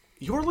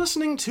You're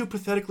listening to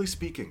Pathetically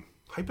Speaking,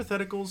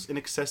 hypotheticals in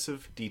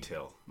excessive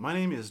detail. My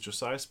name is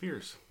Josiah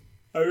Spears.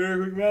 I'm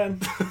Eric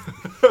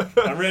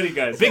McMahon. I'm ready,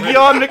 guys. Big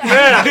Yawn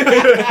McMahon!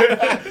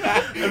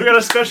 And we got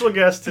a special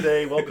guest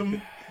today.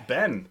 Welcome,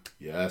 Ben.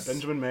 Yes.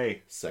 Benjamin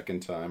May.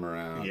 Second time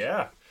around.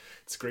 Yeah.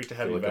 It's great to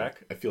have you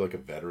back. I feel like a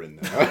veteran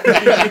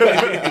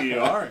now. You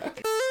are.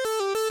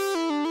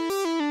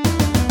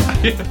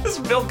 This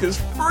milk is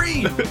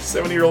free.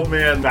 70-year-old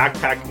man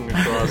backpacking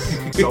across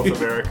South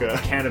America.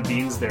 Can of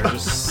beans there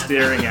just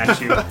staring at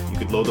you. You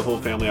could load the whole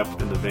family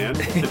up in the van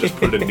and just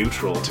put it in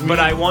neutral. But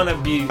I want to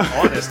be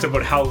honest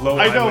about how low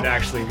I would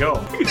actually go.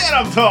 Man,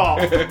 I'm tall!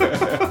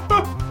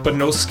 But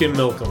no skim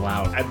milk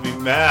allowed. I'd be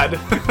mad.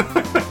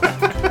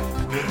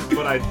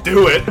 But I'd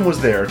do it. I was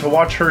there to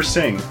watch her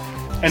sing.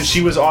 And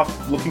she was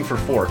off looking for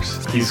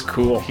forks. He's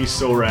cool. He's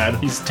so rad.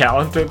 He's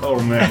talented. Oh,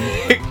 man.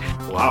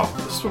 Wow.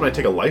 This is what might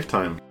take a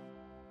lifetime.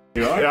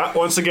 You are? Yeah,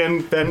 once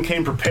again, Ben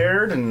came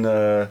prepared, and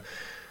so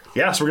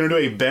we're going to do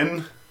a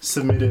Ben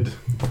submitted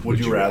Would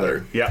You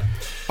Rather. Yeah.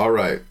 All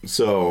right,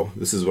 so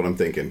this is what I'm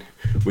thinking.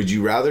 Would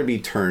you rather be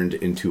turned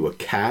into a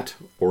cat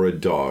or a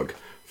dog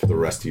for the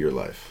rest of your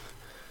life?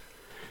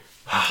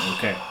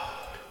 Okay.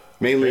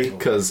 Mainly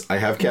because I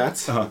have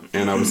cats,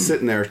 and I was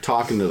sitting there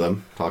talking to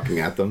them, talking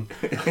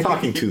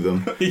to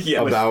them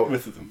Yeah, about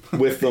with them.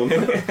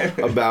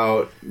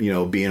 about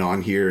being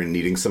on here and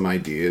needing some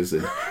ideas.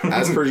 And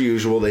as per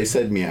usual, they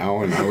said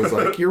meow, and I was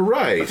like, "You're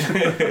right,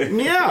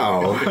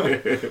 meow."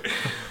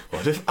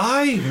 What if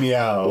I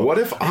meow? What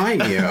if I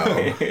meow?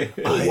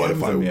 Or what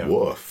if I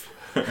woof?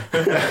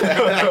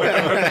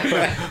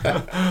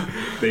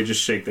 They just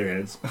shake their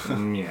heads.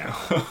 Yeah.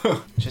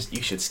 Just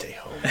you should stay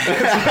home.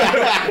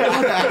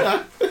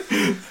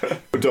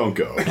 Don't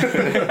go.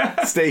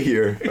 Stay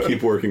here.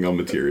 Keep working on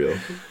material.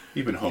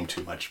 You've been home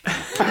too much.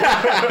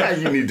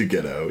 You need to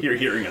get out. You're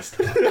hearing us.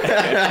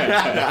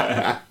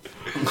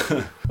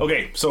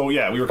 Okay, so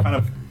yeah, we were kind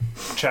of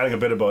chatting a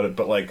bit about it,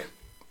 but like,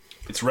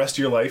 it's rest of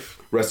your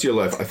life. Rest of your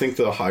life. I think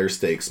the higher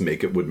stakes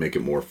would make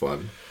it more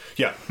fun.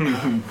 Yeah.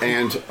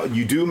 And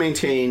you do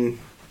maintain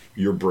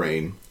your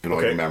brain and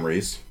all your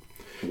memories.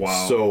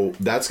 Wow. So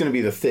that's going to be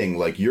the thing.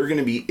 Like, you're going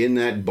to be in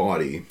that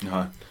body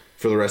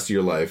for the rest of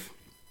your life.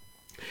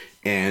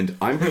 And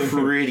I'm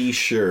pretty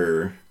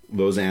sure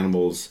those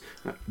animals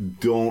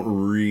don't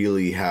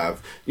really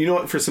have... You know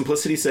what? For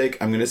simplicity's sake,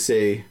 I'm going to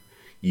say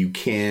you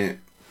can't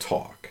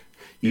talk.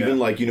 Even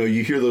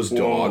you hear those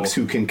dogs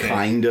who can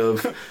kind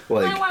of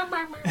like...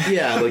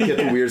 get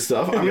the weird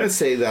stuff. I'm going to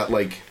say that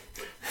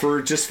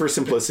for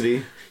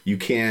simplicity, you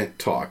can't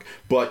talk.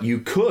 But you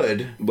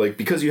could,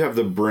 because you have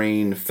the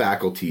brain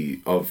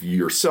faculty of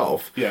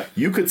yourself,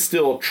 you could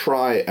still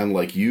try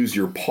and use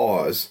your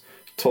paws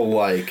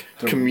to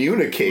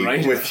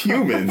communicate with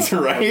humans,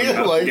 right?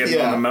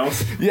 Get on the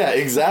mouth. Yeah,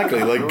 exactly.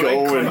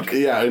 Go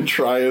and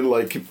try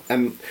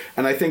and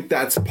and I think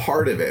that's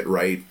part of it,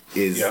 right?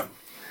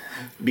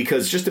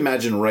 Because just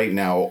imagine right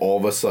now, all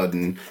of a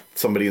sudden,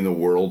 somebody in the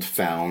world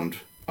found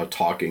a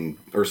talking,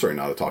 or sorry,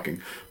 not a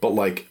talking, but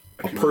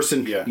a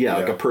person,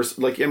 a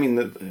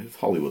person,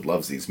 Hollywood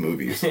loves these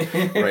movies,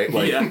 right?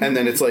 And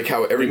then it's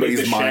how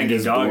everybody's mind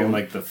is dog blown.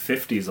 in the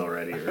 50s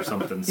already or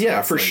something. So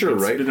yeah, for sure,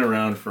 right? It's been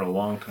around for a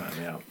long time,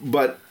 yeah.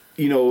 But,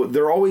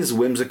 they're always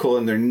whimsical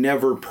and they're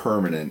never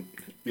permanent.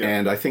 Yeah.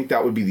 And I think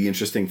that would be the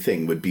interesting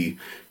thing, would be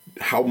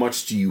how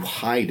much do you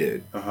hide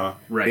it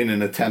in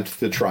an attempt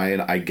to try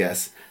and, I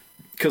guess...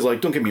 Because,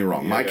 don't get me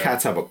wrong, my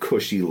cats have a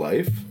cushy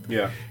life.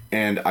 Yeah.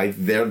 And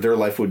their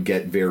life would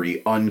get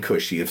very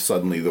uncushy if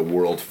suddenly the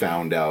world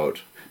found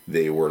out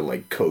they were,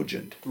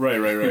 cogent.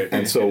 Right.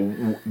 And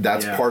so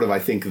that's part of, I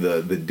think,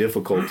 the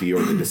difficulty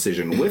or the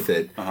decision with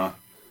it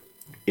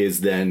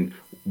is then,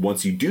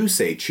 once you do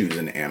say choose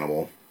an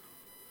animal,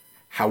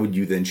 how would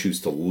you then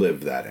choose to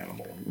live that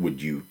animal?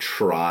 Would you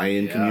try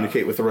and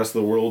communicate with the rest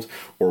of the world?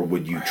 Or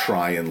would you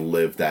try and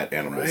live that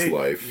animal's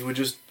life? You would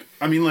just...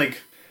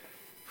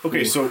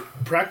 Okay, so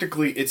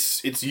practically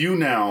it's you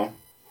now.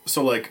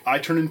 So I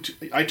turn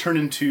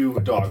into a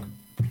dog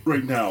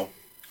right now.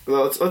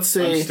 Well, let's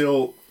say I'm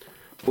still...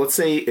 Let's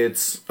say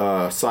it's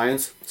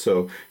science,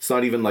 so it's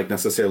not even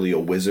necessarily a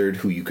wizard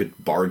who you could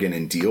bargain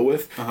and deal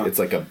with. It's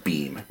like a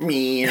beam.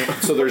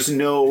 So there's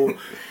no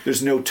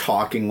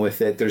talking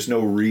with it. There's no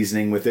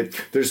reasoning with it.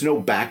 There's no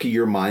back of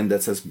your mind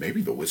that says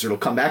maybe the wizard will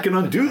come back and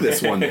undo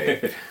this one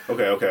day.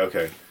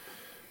 Okay.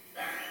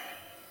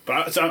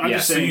 But I'm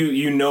just saying, so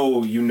you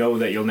know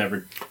that you'll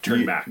never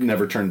turn back.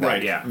 Never turn back.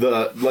 Right, yeah.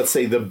 Let's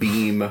say the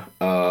beam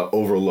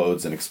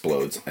overloads and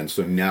explodes, and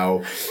so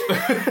now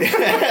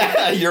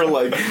you're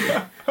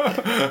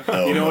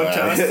you know what,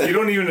 Thomas? You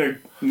don't even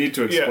need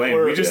to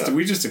explain.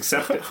 We just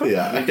accept it.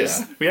 Yeah.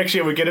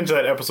 We get into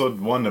that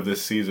episode 1 of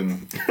this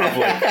season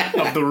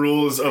of the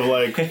rules of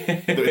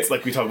it's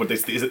we talk about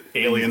this. Is it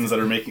aliens that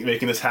are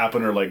making this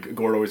happen, or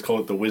Gord always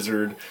called it the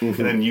wizard? And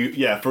then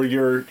for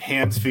your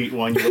hands feet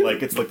one, you're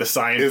it's the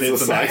science.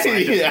 It's the science. So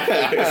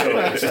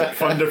it's just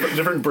fun.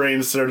 Different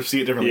brains sort of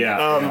see it differently.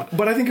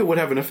 But I think it would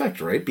have an effect,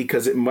 right?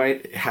 Because it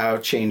might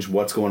have changed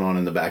what's going on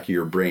in the back of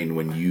your brain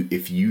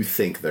if you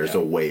think there's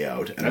a way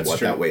out, and what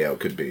that way out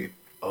could be.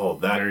 Oh,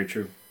 that very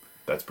true.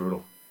 That's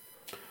brutal.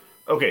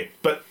 Okay,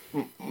 but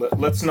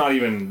let's not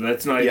even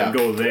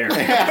go there.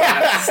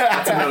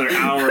 That's another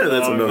hour.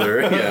 That's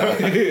another.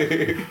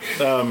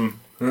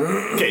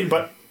 Okay,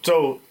 but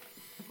so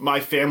my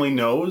family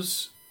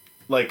knows,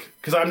 like,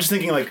 because I'm just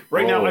thinking, like,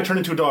 right now I turn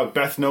into a dog.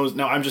 Beth knows.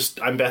 Now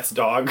I'm Beth's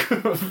dog.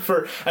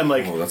 And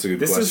like, that's a good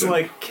this question. is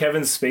like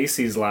Kevin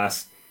Spacey's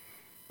last,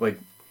 like,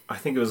 I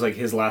think it was like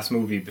his last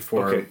movie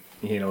before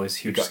his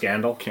huge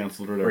scandal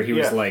canceled or whatever. where he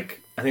was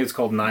like, I think it's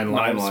called Nine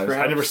Lives.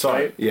 I never saw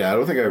it. Yeah, I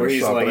don't think I ever where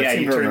he's saw it. like, But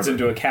he turns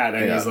into a cat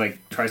and Yeah. he's like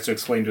tries to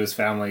explain to his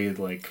family,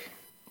 like,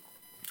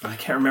 I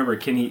can't remember.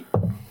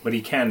 But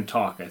he can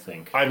talk, I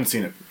think. I haven't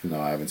seen it. No,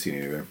 I haven't seen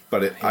it either.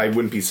 But I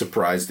wouldn't be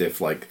surprised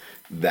if like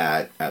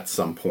that at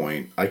some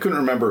point. I couldn't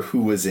remember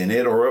who was in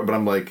it, but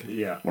I'm like,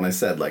 when I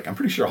said like, I'm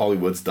pretty sure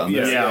Hollywood's done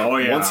this. Yeah, oh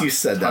yeah. Once you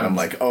said that, I'm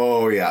like,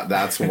 oh yeah,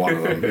 that's one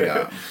of them.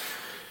 Yeah.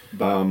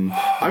 I'm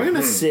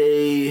gonna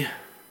say,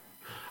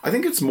 I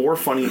think it's more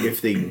funny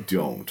if they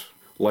don't.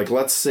 Like,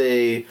 let's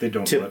say they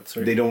don't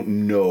they don't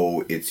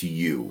know it's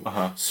you.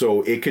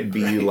 So it could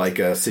be like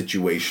a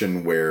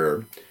situation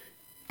where,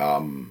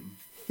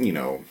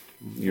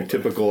 your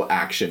typical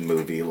action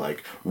movie,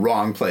 like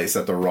wrong place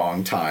at the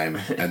wrong time,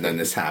 and then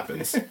this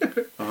happens.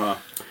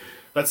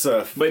 That's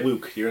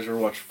Fluke. You guys ever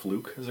watch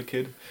Fluke as a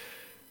kid?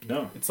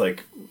 No. It's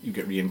like you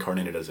get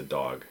reincarnated as a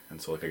dog,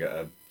 and so like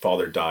a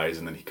father dies,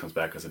 and then he comes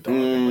back as a dog,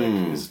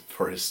 and like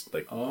for his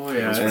like. Oh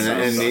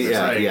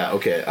yeah,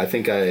 okay. I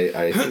think I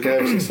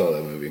actually saw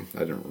that movie. I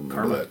didn't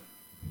remember that.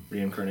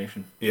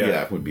 Reincarnation.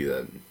 Yeah, it would be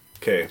that.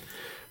 Okay.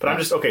 But I'm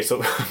just okay.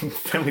 So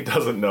family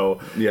doesn't know.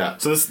 Yeah.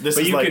 So this but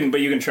is you like. but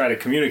you can try to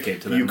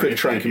communicate to them. You could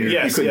try and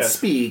communicate. Yes, you could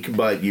speak,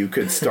 but you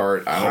could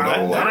start. I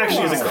don't know. That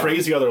actually is a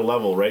crazy other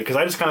level, right? Because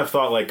I just kind of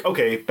thought like,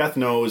 okay, Beth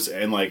knows,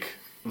 and like,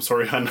 I'm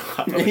sorry, I'm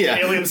not. Like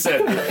Alien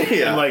said,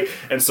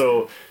 and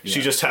so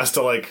she just has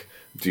to like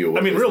deal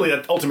with. I mean, really,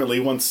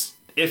 ultimately,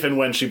 if and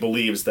when she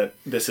believes that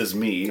this is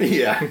me,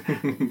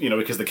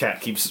 because the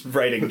cat keeps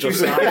writing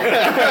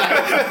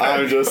Josiah.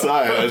 I'm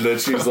Josiah, and then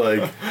she's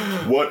like,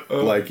 "What?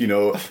 Like, I'm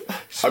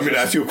going to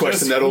ask you a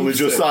question that only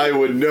Josiah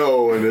would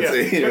know," and it's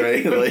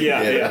right, like,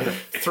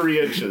 3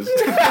 inches.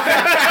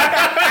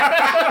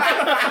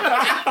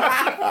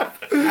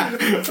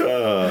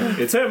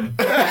 It's him.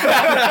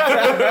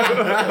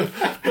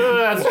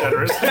 That's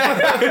generous.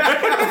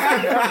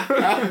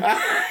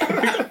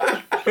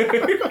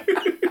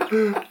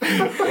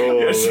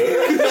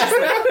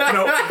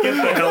 No, get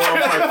the hell off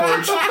my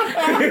porch.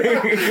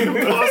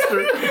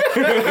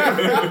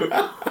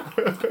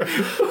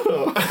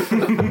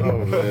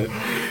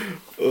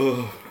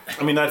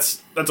 I mean,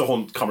 that's a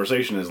whole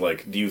conversation. Is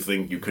like, do you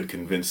think you could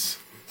convince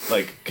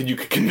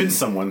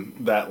someone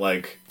that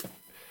like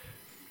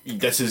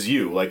this is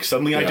you? Like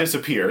suddenly I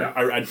disappear,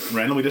 I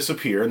randomly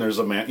disappear, and there's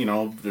a man,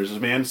 there's a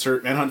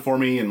manhunt for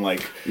me, and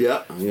like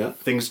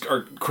things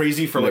are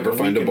crazy for never like a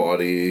find week, a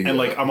body, and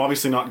like I'm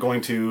obviously not going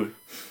to.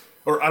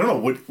 Or I don't know,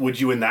 would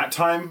you in that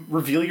time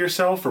reveal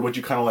yourself, or would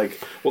you kind of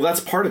like? Well, that's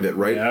part of it,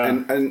 right? Yeah.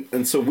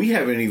 And so we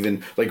haven't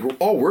even like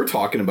all we're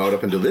talking about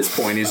up until this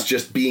point is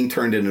just being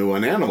turned into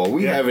an animal.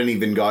 We haven't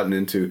even gotten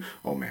into.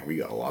 Oh man, we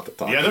got a lot to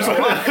talk. Yeah, there's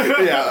about. a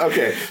lot. Yeah,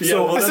 okay.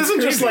 So this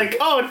isn't just like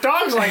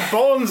dogs like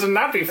bones and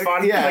that'd be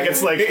fun. Yeah, like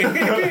it's like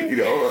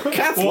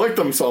cats lick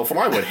themselves, and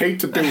I would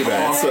hate to do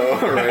that. So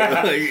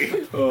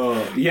right,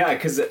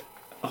 because.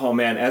 Oh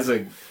man, this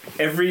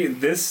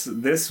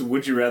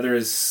would you rather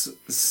is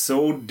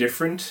so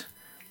different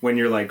when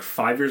you're like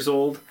 5 years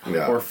old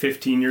or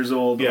 15 years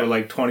old or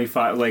like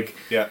 25, like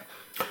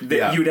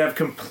you'd have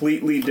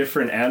completely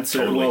different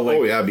answers. Totally. Well,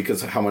 like,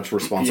 because of how much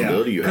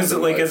responsibility you have. Because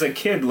like as a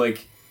kid,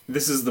 like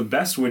this is the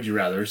best would you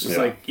rather. It's just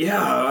like,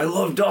 I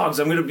love dogs.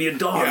 I'm gonna be a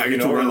dog. I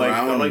get to run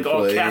around like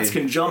cats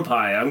can jump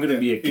high. I'm gonna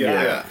be a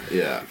cat.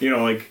 Yeah.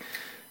 Like,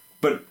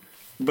 but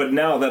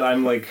now that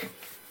I'm like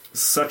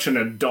such an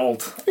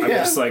adult, I'm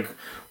just like,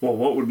 well,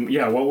 what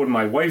would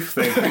my wife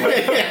think?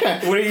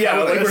 Like,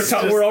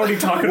 we're already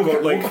talking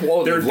about like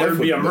there'd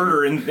be a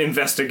murder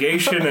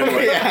investigation, and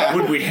like,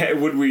 would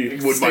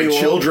my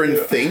children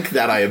think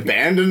that I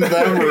abandoned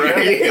them?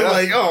 Right?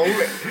 Like,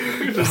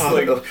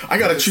 I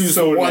got to choose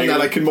the one that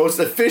I can most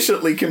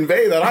efficiently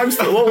convey that I'm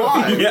still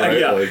alive. Like, I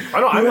know.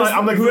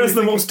 I'm like, who has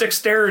the most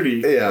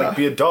dexterity? Yeah, like,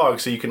 be a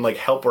dog so you can like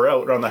help her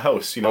out around the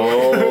house.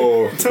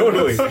 Oh,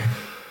 totally.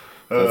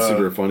 That's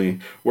super funny.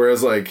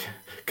 Whereas, like,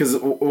 because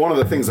one of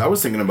the things I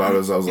was thinking about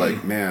is I was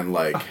like, man,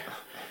 like,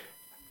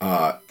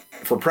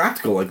 for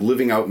practical, like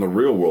living out in the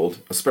real world,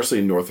 especially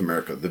in North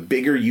America, the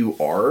bigger you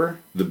are,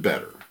 the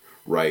better,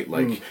 right?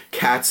 Like,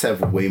 cats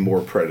have way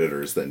more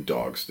predators than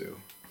dogs do.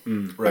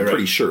 I'm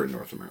pretty sure in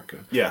North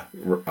America. Yeah.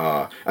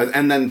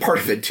 And then part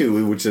of it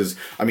too, which is,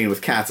 I mean,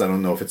 with cats, I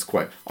don't know if it's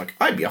quite like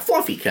I'd be a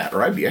fluffy cat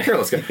or I'd be a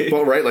hairless cat.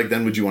 But right, like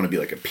then would you want to be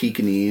like a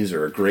Pekingese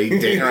or a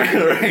Great Dane,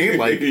 right?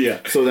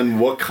 Like, so then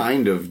what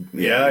kind of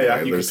you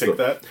could pick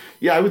that.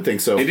 Yeah, I would think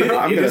so. It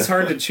is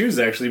hard to choose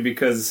actually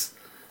because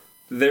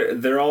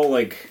they're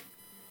all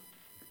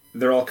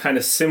kind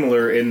of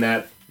similar in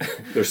that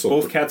They're so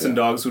both cats and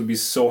dogs would be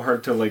so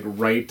hard to like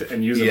write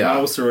and use a Yeah.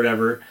 mouse or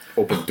whatever.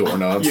 Open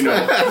doorknobs. You know,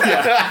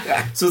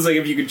 yeah. So it's like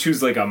if you could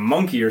choose like a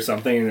monkey or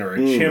something or a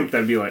chimp,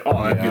 that'd be like,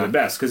 oh, that'd be the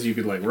best because you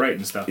could like write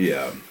and stuff.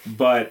 Yeah.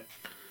 But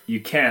you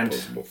can't.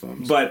 Opposable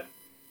thumbs. But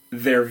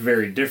they're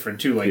very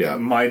different too. Like Yeah.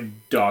 my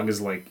dog is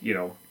like, you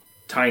know,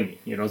 tiny.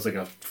 You know, it's like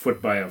a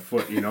foot by a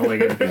foot. You know,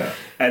 like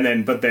and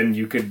then but then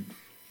you could.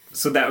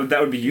 So that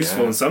would be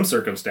useful in some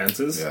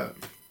circumstances. Yeah.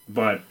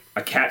 But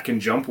a cat can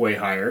jump way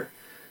higher.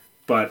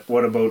 But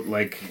what about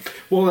like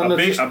Well,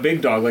 a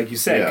big dog, like you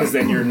said, Yeah. because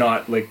then you're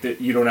not like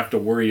you don't have to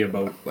worry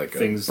about Like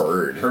things a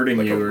bird hurting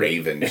like you, a or,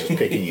 raven just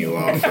picking you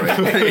off,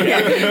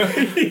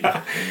 right?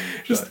 yeah.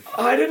 Just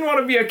I didn't want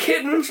to be a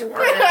kitten.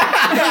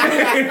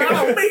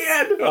 Oh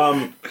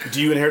man.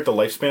 Do you inherit the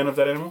lifespan of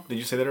that animal? Did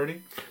you say that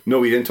already? No,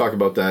 we didn't talk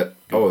about that.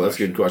 Oh, that's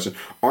a good question.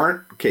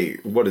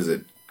 What is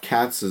it?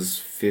 Cats is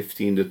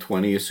 15 to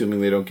 20,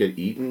 assuming they don't get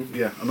eaten.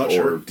 Yeah, I'm not or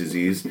sure.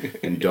 disease.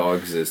 And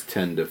dogs is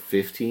 10 to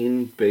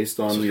 15, based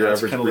on your Cats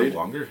average kind of breed. live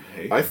longer.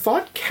 Hey. I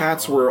thought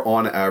cats were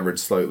on average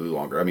slightly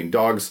longer. I mean,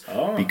 dogs,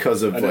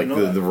 because of I like didn't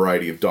know the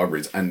variety of dog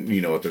breeds, and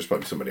you know what? There's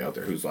probably somebody out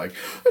there who's like,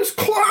 "This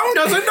clown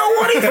doesn't know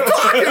what he's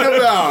talking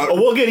about." Oh,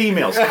 we'll get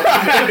emails.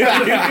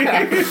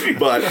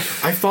 But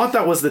I thought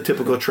that was the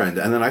typical trend,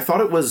 and then I thought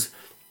it was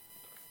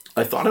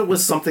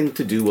something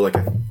to do with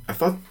I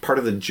thought part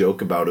of the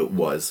joke about it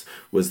was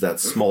that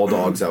small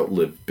dogs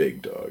outlive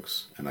big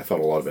dogs, and I thought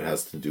a lot of it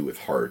has to do with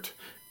heart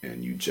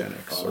and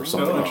eugenics or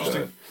something like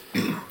that.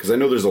 Because I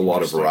know there's a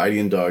lot of variety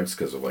in dogs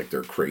because of like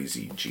their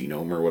crazy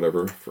genome or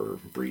whatever for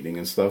breeding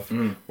and stuff.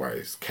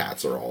 Whereas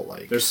cats are all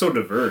like They're so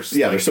diverse.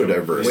 Yeah, they're like, so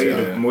diverse,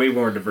 yeah. Way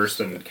more diverse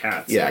than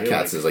cats. yeah, right?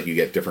 cats Like- is like you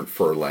get different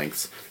fur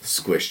lengths,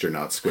 squished or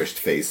not squished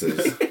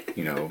faces.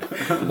 You know,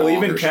 Well,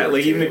 even even if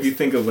tails. you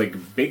think of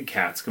like big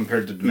cats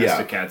compared to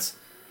domestic cats,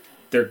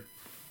 they're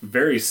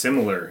very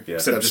similar. Yeah,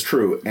 except That's just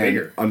true.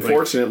 bigger. And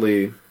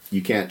unfortunately,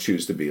 you can't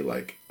choose to be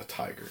like a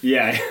tiger.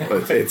 Yeah.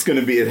 It's going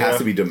to be. It has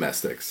to be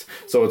domestics.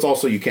 So it's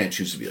also you can't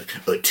choose to be like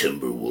a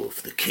timber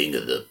wolf, the king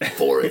of the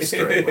forest.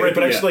 Right? Right,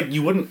 but Yeah. actually, like,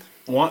 you wouldn't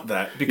want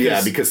that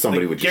because Because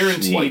somebody like, would just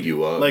guaranteed, light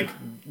you up. Like,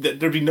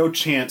 there'd be no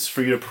chance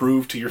for you to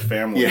prove to your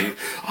family Yeah.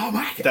 Oh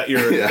my god. that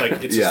you're Yeah.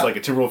 like it's Yeah. just like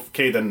a timberwolf.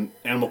 Okay, then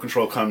animal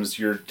control comes,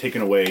 you're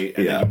taken away,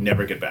 and Yeah. then you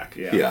never get back.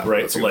 Yeah,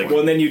 right. that's So a good like, point. Well,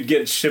 and then you'd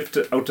get shipped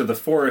out to the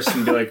forest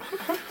and be like,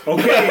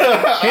 "Okay,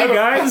 hey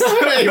guys,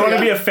 you want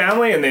to be a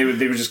family?" And they would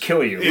just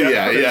kill you.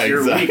 Yeah, Because you're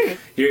exactly. weak.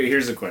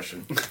 Here's a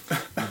question: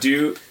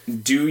 Do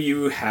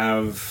you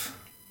have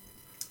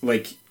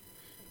like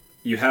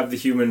you have the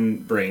human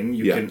brain?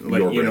 You Yeah, can like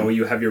your you know brain.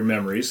 you have your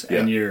memories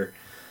and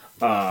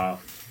Yeah.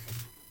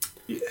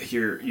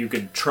 you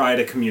could try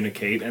to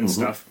communicate and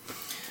stuff.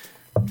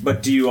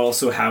 But do you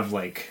also have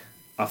like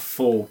a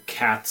full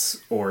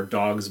cat's or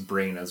dog's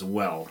brain as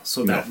well?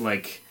 So that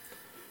like,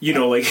 you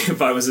know, like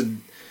if I was a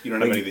you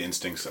don't have any of the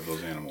instincts of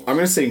those animals. I'm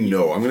going to say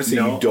no. I'm going to say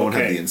No? you don't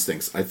have Okay. the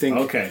instincts. I think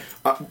okay,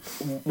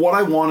 what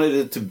I wanted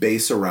it to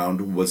base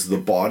around was the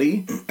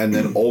body and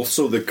then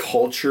also the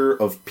culture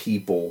of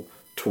people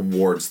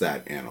towards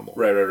that animal.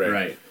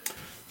 right,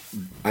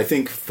 I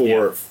think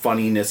for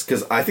funniness,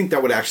 because I think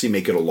that would actually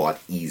make it a lot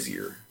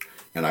easier.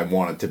 And I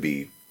want it to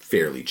be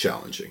fairly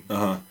challenging.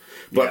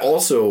 But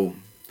also,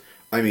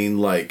 I mean,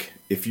 like,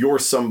 if you're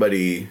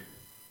somebody...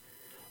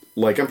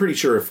 Like, I'm pretty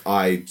sure if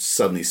I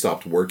suddenly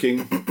stopped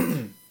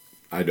working,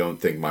 I don't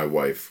think my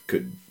wife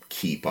could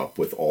keep up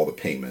with all the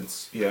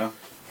payments. Yeah.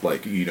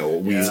 Like, you know,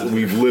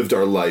 we've lived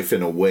our life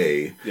in a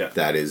way Yeah.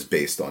 that is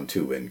based on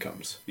two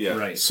incomes. Yeah.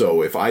 right.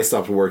 So if I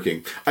stopped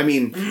working, I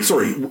mean,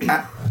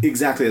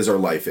 exactly as our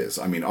life is.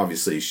 I mean,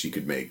 obviously she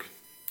could make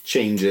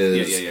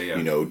changes, Yeah.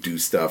 you know, do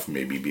stuff,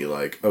 maybe be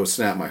like, oh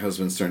snap, my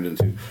husband's turned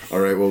into, all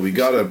right, well, we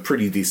got a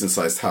pretty decent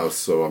sized house,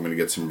 so I'm going to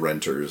get some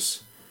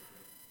renters,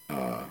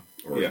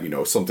 or, you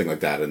know, something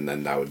like that, and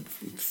then that would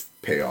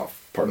pay off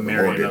part of the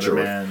Marry mortgage.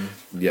 another Or, man.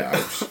 yeah.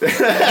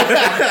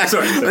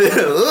 Sorry.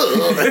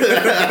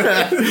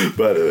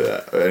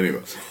 But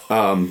anyway.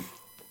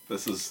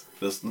 This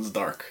is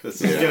dark.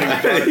 This is getting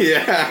dark.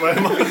 Yeah.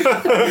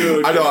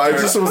 I know. I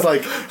just was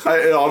like,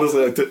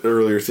 honestly, like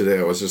earlier today,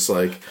 I was just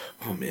like,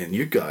 oh man,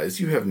 you guys,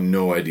 you have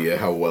no idea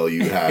how well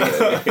you have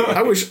it.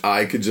 I wish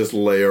I could just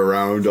lay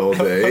around all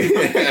day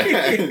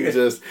and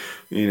just,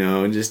 you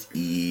know, and just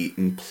eat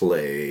and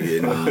play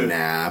and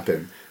nap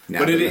in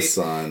the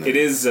sun. It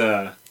is.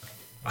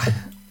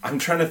 I'm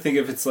trying to think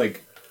if it's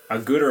like a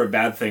good or a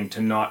bad thing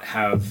to not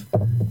have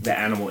the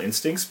animal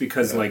instincts,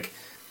 because like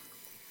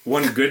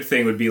one good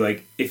thing would be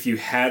like if you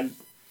had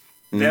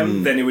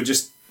them, then it would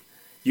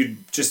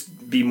you'd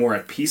just be more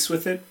at peace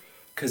with it,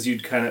 because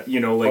you'd kind of, you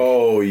know,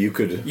 like you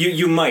could.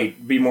 you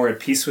might be more at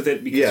peace with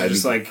it because you're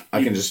just like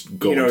I can just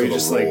go into you're the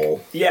just role.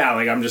 like, yeah,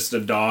 like I'm just a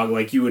dog.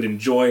 Like you would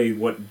enjoy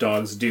what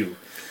dogs do.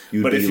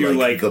 You'd But be if you're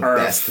like the are a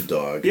best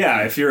dog.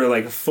 yeah, if you're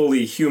like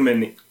fully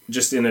human,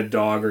 just in a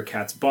dog or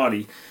cat's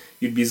body,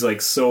 you'd be like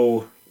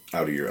so,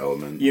 Out of your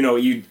element. you know,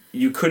 you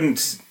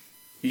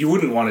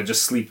wouldn't want to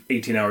just sleep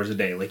 18 hours a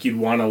day. Like you'd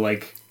want to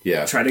like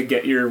try to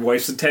get your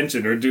wife's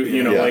attention or do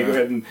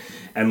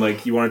and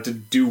like you wanted to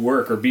do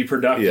work or be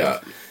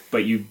productive,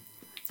 but you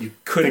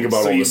couldn't. Think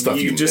about all the stuff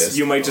you missed.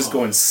 You might just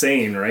go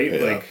insane,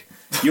 right? Like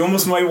you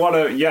almost might want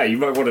to. Yeah, you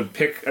might want to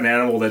pick an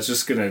animal that's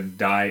just gonna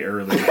die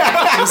early.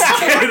 Just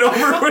to get it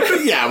over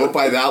with. Yeah, but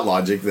by that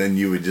logic, then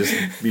you would just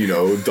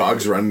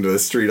dogs run into the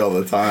street all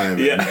the time.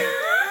 Yeah.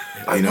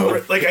 And,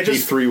 like I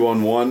just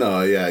 311.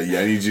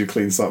 I need you to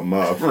clean something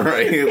up,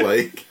 right?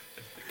 Like,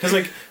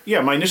 because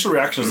my initial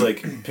reaction was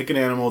like pick an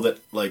animal that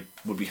like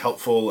would be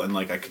helpful and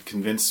like I could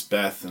convince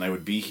Beth and I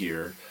would be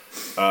here,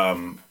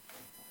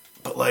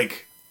 but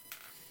like.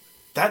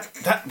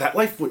 That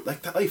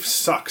life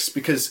sucks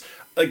because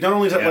like not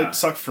only does that life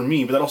suck for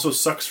me, but that also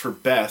sucks for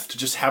Beth to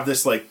just have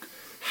this like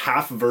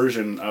half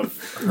version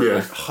of her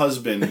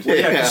husband. Well,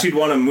 because she'd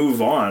want to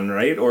move on,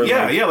 right? Or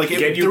like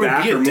get you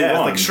back or move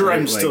on. Like sure, right?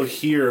 I'm still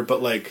here,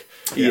 but like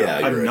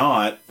I'm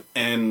not,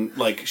 and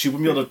like she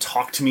wouldn't be able to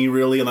talk to me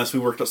really unless we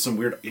worked out some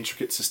weird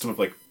intricate system of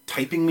like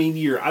typing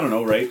maybe or I don't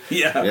know, right?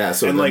 Yeah.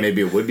 So then like,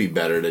 maybe it would be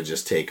better to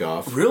just take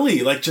off.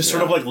 Really, like just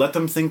sort of like let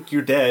them think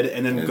you're dead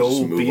and then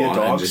go be a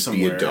dog just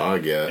somewhere. Be a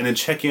dog, and then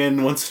check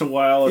in once in a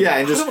while. And,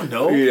 and just I don't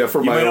know. Yeah, for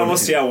you my might own,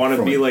 almost want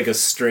to be like a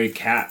stray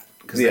cat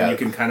because then you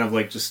can kind of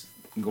like just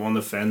go on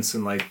the fence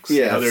and like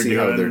see how they're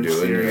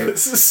doing.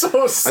 This is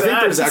so sad. I think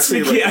there's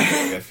actually like,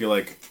 I feel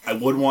like I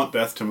would want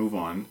Beth to move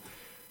on,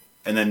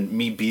 and then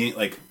me being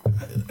like,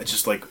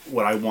 just like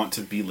what I want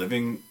to be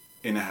living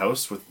in a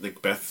house with like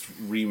Beth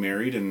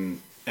remarried and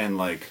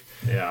like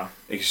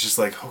it's just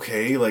like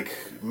okay like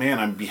man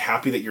I'd be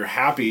happy that you're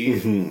happy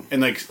and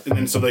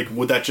then so like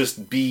would that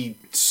just be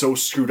so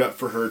screwed up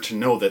for her to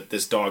know that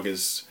this dog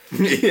is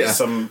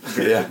some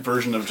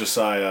version of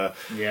Josiah?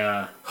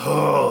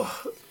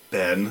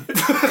 Ben.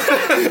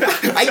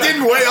 I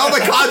didn't weigh all the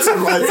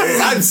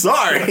consequences. I'm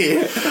sorry.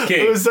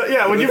 Okay.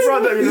 When you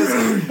brought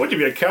that, would you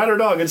be a cat or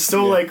dog? It's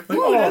still like,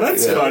 oh,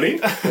 that's funny.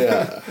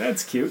 Yeah,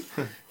 that's cute.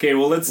 Okay,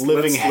 well let's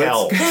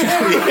hell.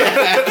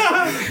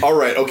 All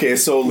right. Okay,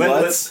 so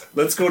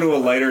let's go to a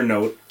lighter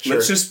note. Sure.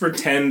 Let's just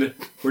pretend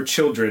we're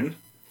children.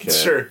 Okay.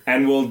 Sure.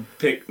 And we'll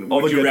pick.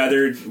 Would you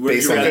rather be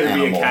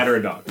a cat or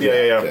a dog? Yeah.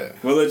 Okay.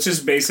 Well, let's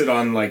just base it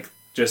on like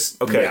just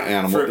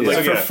animal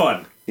for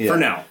fun. For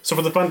now. So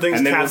for the fun things,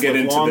 and then cats we'll get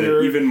into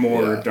longer. the even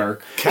more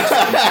dark. We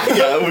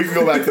can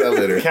go back to that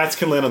later. Cats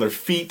can land on their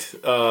feet.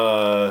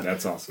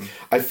 That's awesome.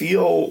 I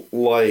feel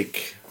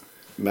like,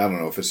 I don't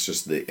know if it's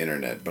just the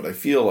internet, but I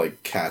feel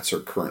like cats are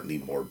currently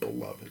more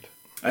beloved.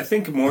 I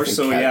think more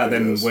so,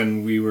 than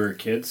when we were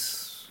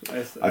kids.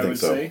 I think would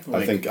so. say.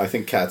 I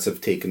think cats have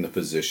taken the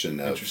position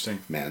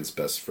of man's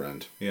best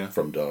friend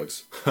from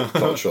dogs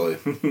culturally.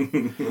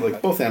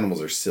 Like both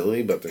animals are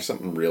silly, but there's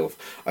something real.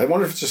 I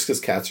wonder if it's just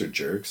because cats are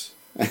jerks.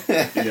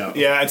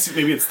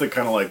 Maybe it's the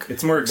kind of like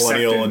it's more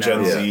millennial and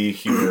Gen Z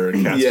humor,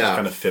 and cats just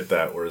kind of fit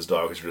that, whereas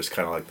dogs are just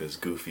kind of like this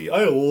goofy.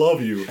 I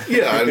love you.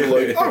 Yeah, and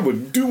like I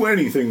would do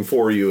anything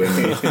for you,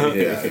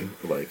 and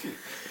like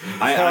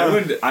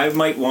I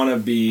might want to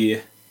be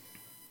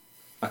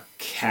a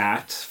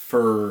cat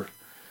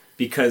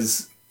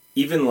because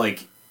even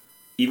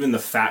the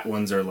fat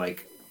ones are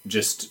like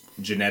just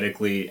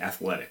genetically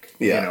athletic,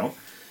 you know.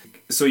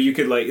 So you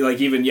could like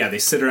even they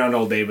sit around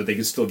all day, but they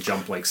can still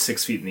jump like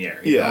 6 feet in the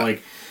air. You know?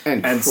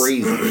 And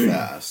crazy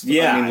fast.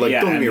 Yeah, I mean,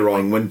 don't get me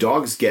wrong. When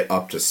dogs get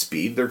up to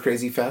speed, they're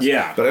crazy fast.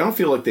 Yeah, but I don't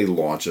feel like they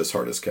launch as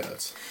hard as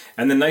cats.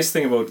 And the nice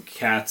thing about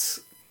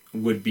cats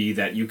would be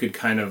that you could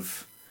kind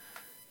of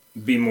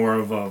be more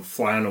of a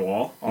fly on the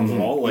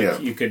wall. Like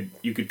you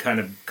could kind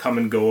of come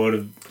and go out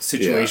of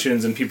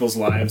situations in people's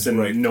lives, and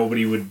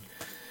nobody would,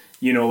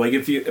 like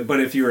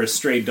if you're a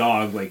stray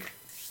dog, like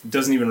it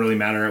doesn't even really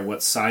matter at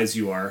what size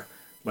you are.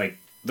 Like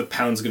the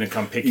pound's gonna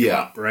come pick you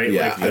up, right?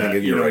 Yeah,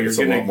 like you're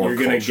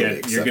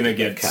gonna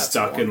get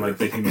stuck in like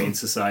the Humane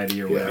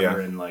Society or whatever,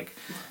 and like.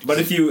 But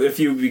if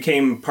you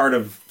became part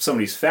of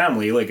somebody's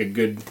family, like a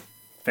good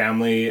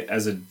family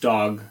as a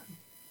dog,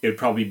 it'd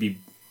probably be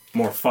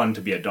more fun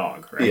to be a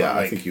dog, right? Yeah,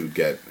 like, I think you would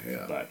get.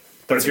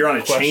 But if you're on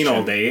a chain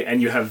all day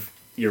and you have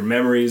your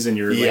memories and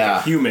you're like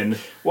a human,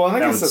 well, I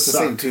guess that's the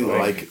same too.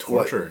 Like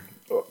torture.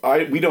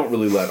 We don't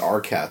really let our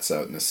cats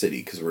out in the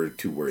city because we're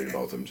too worried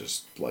about them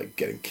just like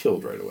getting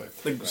killed right away.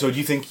 So do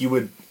you think you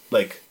would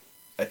like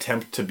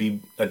attempt to be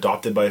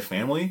adopted by a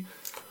family?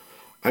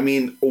 I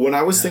mean, when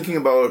I was thinking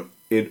about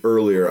it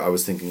earlier, I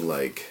was thinking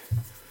like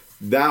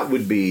that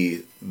would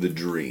be the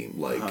dream.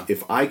 Like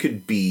if I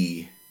could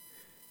be,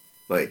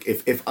 like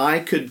if I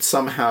could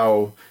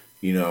somehow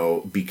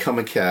become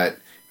a cat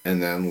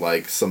and then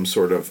like some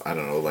sort of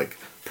like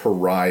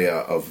pariah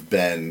of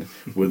Ben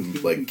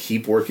would like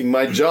keep working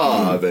my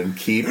job and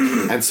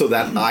so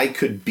that I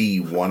could be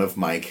one of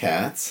my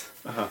cats.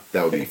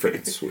 That would be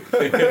freaking sweet.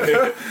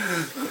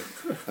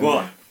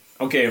 Well,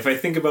 okay, if I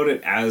think about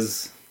it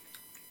as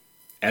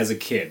a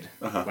kid,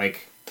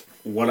 like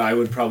what I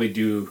would probably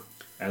do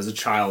as a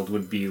child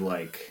would be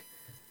like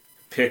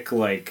pick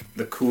like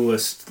the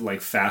coolest,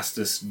 like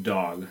fastest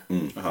dog.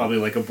 Probably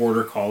like a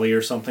border collie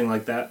or something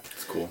like that.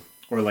 That's cool.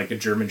 Or like a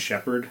German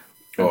Shepherd.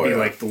 I'd be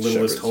like the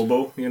littlest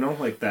hobo, you know,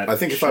 like that. I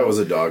think if I was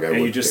a dog, I would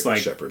you just pick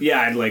like shepherd.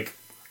 yeah, I'd like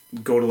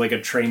go to like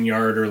a train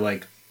yard or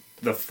like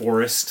the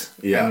forest,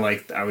 Yeah. and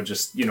like I would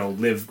just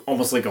live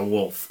almost like a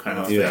wolf kind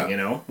of thing, you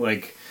know,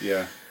 like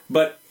Yeah.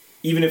 But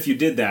even if you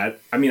did that,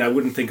 I mean, I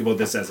wouldn't think about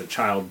this as a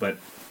child, but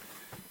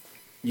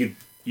you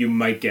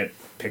might get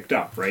picked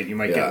up, right? You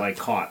might get like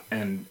caught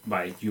and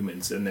by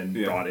humans and then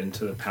brought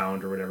into the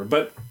pound or whatever.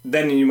 But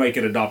then you might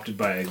get adopted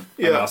by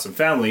an awesome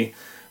family.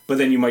 But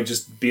then you might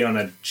just be on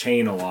a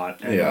chain a lot,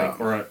 and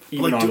or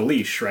even on a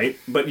leash, right?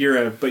 But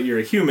you're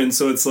a human,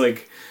 so it's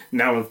like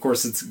now, of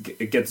course,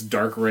 it gets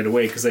dark right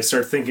away because I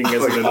start thinking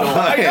as an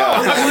adult.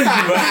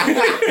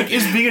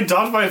 Is being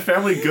adopted by a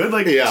family good?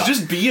 Like, to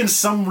just be in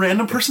some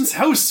random person's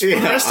house for the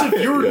rest of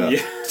your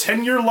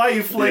 10-year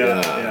life.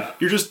 Like,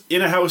 you're just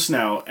in a house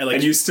now, and like,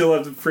 and you still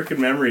have the freaking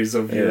memories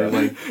of your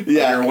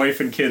your wife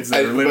and kids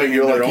that are living. But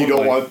you're in their like, you own don't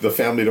life. want the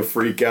family to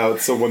freak out,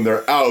 so when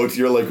they're out,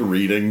 you're like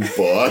reading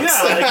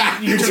books.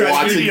 like, you're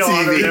watching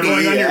TV. You're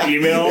going on your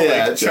email,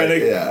 like trying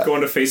to go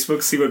onto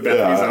Facebook, see what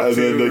Bethany's up and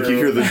to. then like you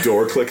hear the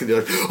door click, and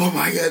you're like, "Oh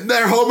my god,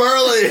 they're home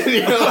early!" And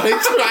you're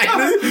like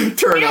trying to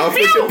turn off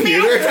the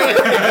computer.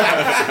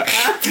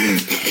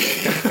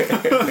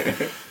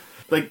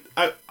 Like,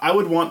 I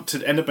would want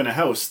to end up in a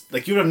house.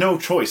 Like, you have no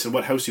choice in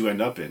what house you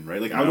end up in,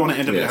 right? Like, I would want to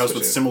end up in a house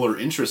with similar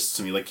interests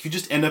to me. Like, you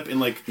just end up in,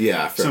 like,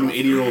 some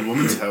 80-year-old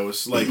woman's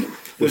house. Like,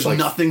 there's like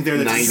nothing there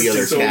that's 90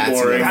 other so cats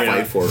boring.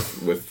 fight for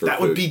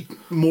that would be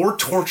more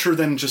torture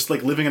than just,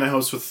 like, living in a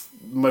house with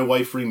my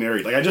wife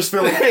remarried. Like, I just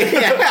feel like... I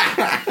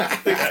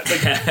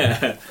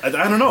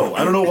don't know.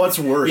 I don't know what's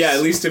worse. Yeah,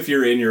 at least if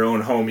you're in your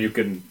own home, you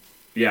can...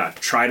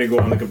 try to go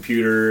on the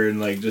computer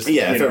and like just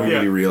if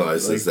everybody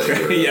realizes that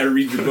you're,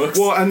 read your books.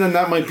 Well, and then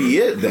that might be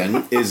it.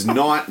 Then is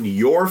not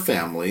your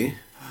family,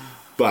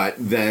 but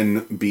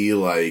then be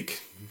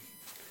like,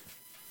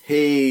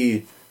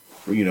 hey,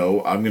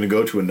 I'm gonna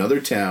go to another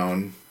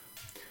town,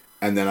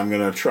 and then I'm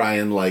gonna try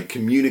and like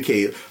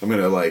communicate. I'm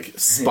gonna like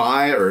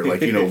spy or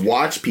like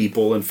watch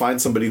people and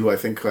find somebody who I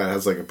think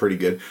has like a pretty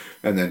good,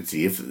 and then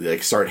see if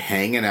like start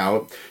hanging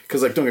out.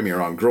 Because like don't get me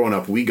wrong, growing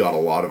up we got a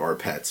lot of our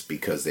pets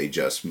because they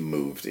just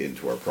moved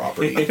into our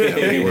property. And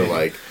we were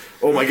like,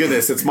 oh my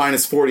goodness, it's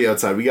minus 40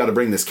 outside. We got to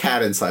bring this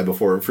cat inside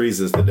before it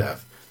freezes to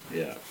death.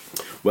 Yeah.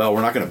 Well,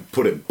 we're not going to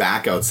put it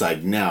back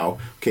outside now.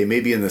 Okay,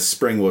 maybe in the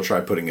spring we'll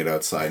try putting it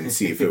outside and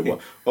see if it will.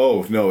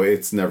 Oh, no,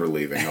 it's never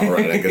leaving. All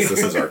right, I guess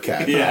this is our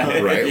cat.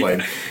 Right?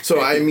 Like,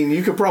 so, I mean,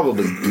 you could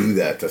probably do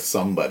that to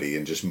somebody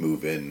and just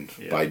move in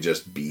by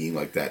just being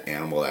like that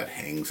animal that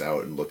hangs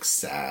out and looks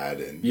sad.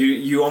 And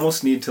you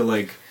almost need to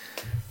like,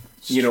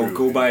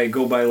 go by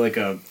like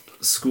a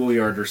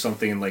schoolyard or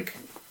something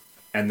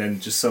and then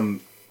just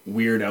some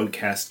weird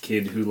outcast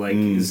kid who like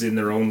is in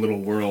their own little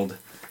world.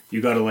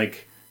 You got to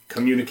like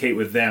communicate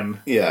with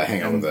them. Yeah,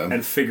 hang out with them.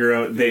 And figure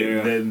out,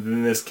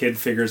 then this kid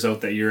figures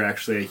out that you're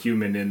actually a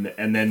human,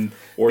 and then...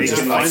 Or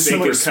just find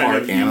someone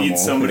smart animal. You need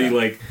somebody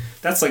like...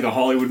 That's like a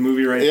Hollywood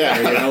movie right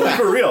there. Like,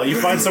 for real. You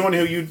find someone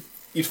who you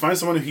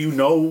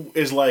know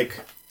is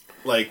like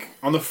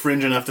on the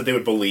fringe enough that they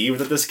would believe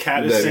that this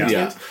cat is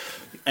sentient.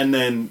 And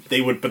then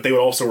they would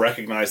also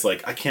recognize,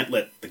 like, I can't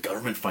let the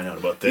government find out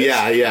about this.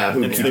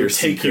 And so they would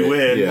take you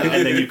in,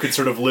 and then you could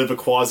sort of live a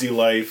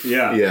quasi-life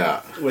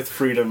with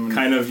freedom.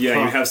 Kind of, you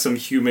have some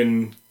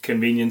human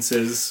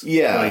conveniences.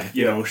 Like,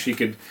 she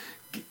could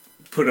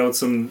put out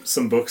some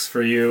books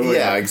for you.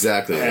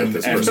 Exactly. And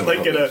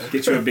like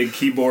get you a big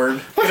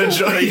keyboard.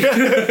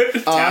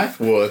 I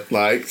would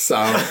like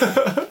some...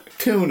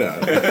 tuna.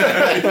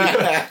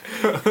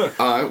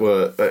 I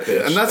would,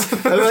 and I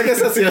guess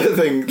that's the other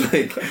thing.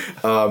 Like,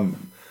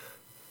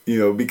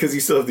 because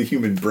you still have the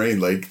human brain.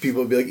 Like,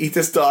 people would be like, "Eat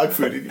this dog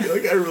food," and you'd be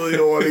like, "I really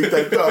don't want to eat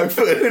that dog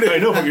food." I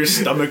know, but your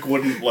stomach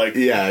wouldn't like.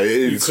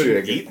 You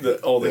couldn't eat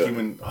all the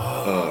human.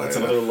 That's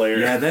another layer.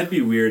 Yeah, that'd be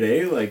weird,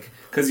 eh? Like,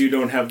 because you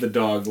don't have the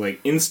dog like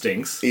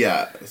instincts.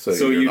 Yeah,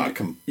 so you're not.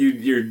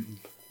 You're.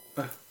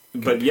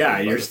 But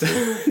you're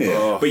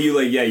still. But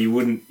you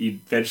wouldn't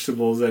eat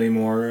vegetables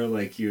anymore.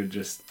 Like you would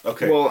just.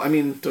 Okay. Well, I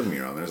mean, don't get me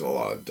wrong. There's a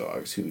lot of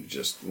dogs who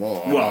just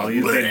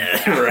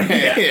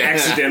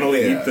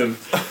accidentally eat them.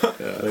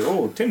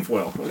 Like,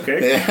 tinfoil.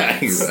 Okay. Yeah,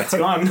 exactly. It's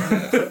gone.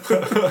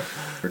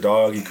 Your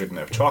dog, you couldn't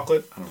have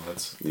chocolate. I don't know.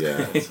 That's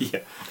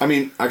I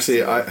mean,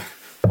 actually,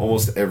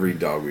 almost every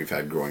dog we've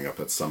had growing up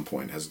at some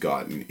point has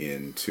gotten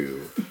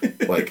into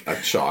like a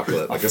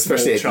chocolate, like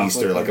especially at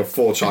Easter, like a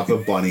full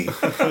chocolate bunny.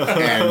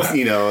 And,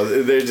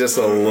 they're just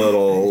a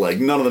little, like,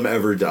 none of them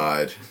ever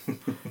died.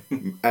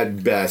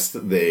 At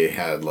best, they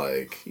had,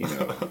 like,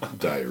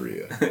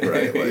 diarrhea,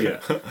 right?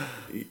 Like,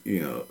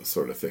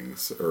 sort of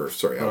things. Or,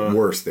 sorry, at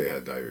worst, they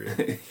had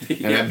diarrhea.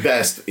 And at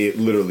best, it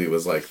literally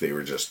was like they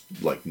were just,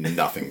 like,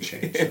 nothing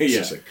changed. It's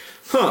just like,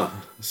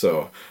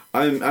 So,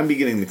 I'm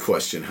beginning to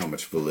question how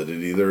much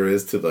validity there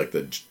is to, like,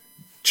 the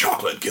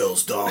chocolate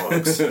kills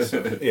dogs.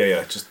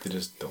 They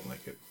just don't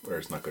like it, or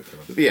it's not good for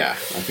them. Yeah,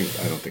 I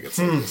don't think it's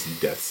like this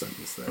death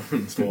sentence that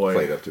it's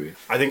played up to be.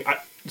 I think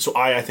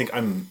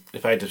I'm.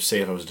 If I had to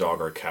say if I was a dog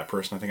or a cat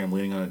person, I think I'm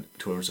leaning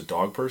towards a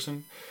dog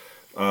person.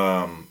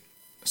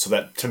 so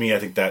that, to me, I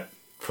think that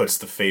puts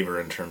the favor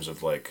in terms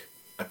of, like,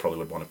 I probably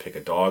would want to pick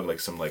a dog, like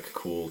some, like,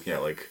 cool,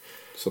 like,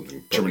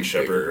 something German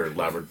Shepherd bigger. or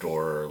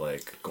Labrador or,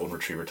 like, Golden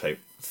Retriever type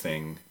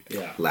thing.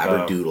 Yeah.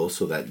 Labradoodle,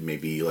 so that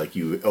maybe, like,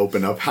 you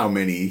open up how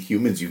many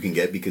humans you can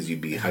get because you'd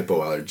be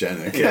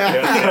hypoallergenic.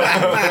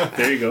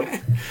 There you go.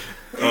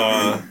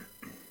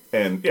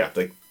 And, yeah,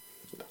 like,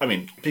 I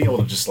mean, being able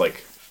to just,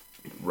 like,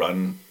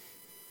 run,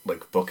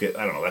 like, book it,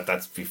 I don't know,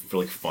 that's be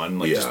really fun.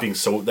 Like, just being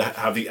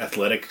have the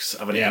athletics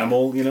of an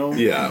animal, you know?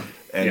 Yeah.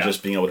 And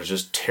just being able to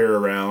just tear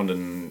around,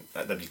 and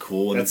that'd be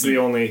cool. And That's the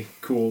only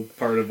cool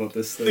part about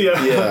this thing.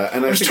 Yeah,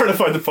 and I'm just trying to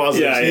find the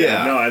positives.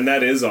 Yeah. No, and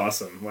that is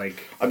awesome.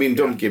 Like, I mean,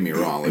 don't get me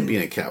wrong. Like,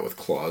 being a cat with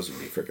claws would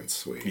be freaking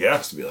sweet. Yeah.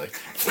 Just to be like,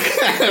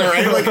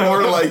 right? Like,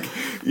 more like,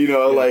 you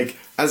know, like,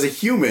 as a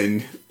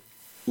human,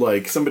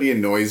 like, somebody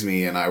annoys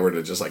me and I were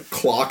to just, like,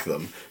 clock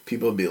them,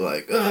 people would be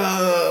like,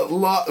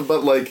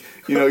 but, like,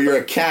 you know, you're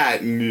a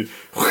cat and you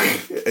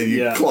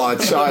claw a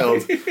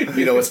child.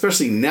 You know,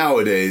 especially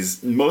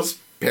nowadays, most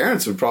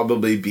parents would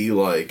probably be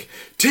like,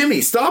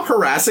 Timmy, stop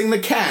harassing the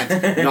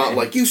cat. Not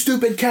like, you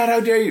stupid cat, how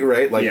dare you,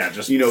 right? Like,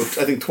 you know,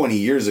 I think 20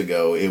 years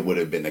ago, it would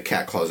have been a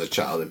cat claws a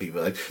child, and people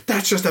were like,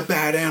 that's just a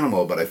bad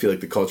animal. But I feel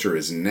like the culture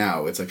is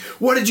now, it's like,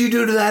 what did you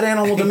do to that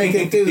animal to make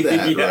it do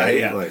that, right?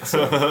 Yeah. Like,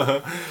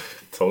 so.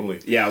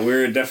 Totally. Yeah,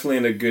 we're definitely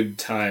in a good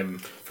time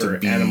for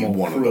be animal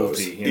one of those.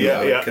 cruelty. You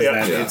know,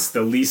 Yeah. It's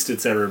the least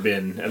it's ever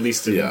been, at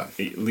least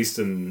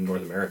in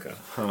North America.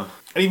 And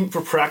even for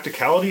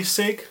practicality's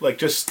sake, like,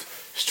 just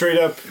straight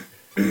up,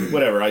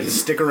 whatever, I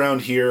stick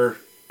around here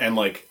and,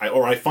 like,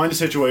 I find a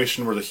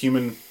situation where the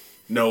human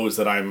knows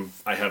that I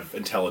have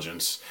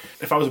intelligence.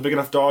 If I was a big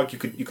enough dog, you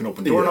can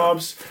open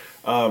doorknobs.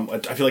 I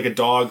feel like a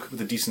dog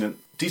with a decent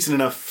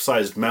enough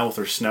sized mouth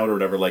or snout or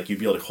whatever, like, you'd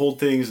be able to hold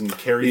things and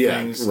carry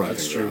things. Right,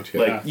 that's true.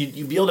 Right, Like,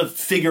 you'd be able to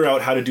figure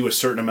out how to do a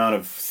certain amount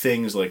of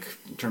things, like,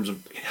 in terms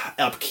of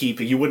upkeep.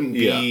 You wouldn't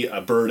be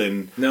a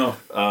burden. No.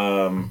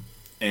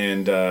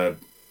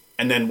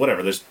 And then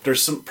whatever.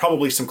 There's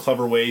probably some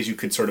clever ways you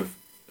could sort of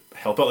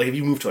help out. Like, if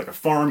you move to, like, a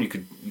farm, you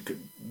could.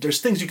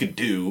 There's things you could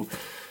do,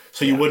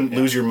 so you wouldn't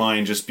lose your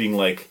mind just being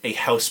like a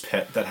house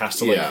pet that has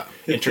to like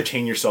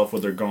entertain yourself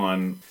when they're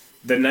gone.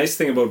 The nice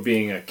thing about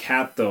being a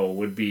cat, though,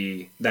 would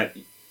be that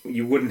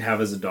you wouldn't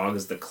have as a dog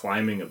is the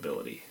climbing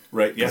ability.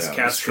 Right. Yes, Cats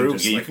that's true.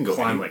 Just, you like, can go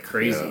climb like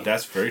crazy. Yeah.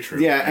 That's very true.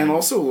 Yeah, and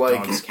also,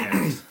 like, Dogs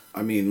can't.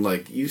 I mean,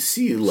 like, you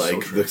see,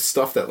 like, the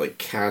stuff that, like,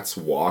 cats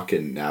walk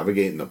and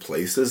navigate in the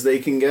places they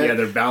can get. Yeah,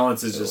 their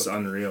balance is just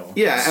unreal.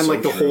 Yeah, and, So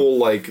like, the true. whole,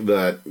 like,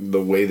 the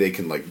way they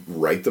can, like,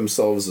 right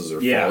themselves as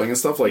they're falling and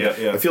stuff. Like,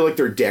 I feel like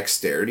their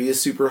dexterity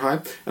is super high.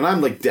 And I'm,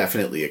 like,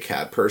 definitely a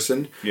cat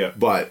person. Yeah.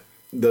 But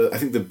I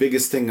think the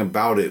biggest thing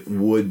about it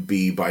would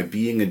be, by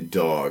being a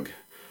dog,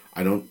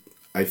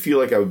 I feel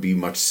like I would be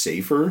much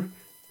safer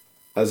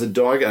as a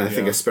dog. And I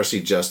think especially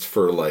just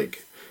for,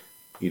 like,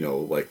 you know,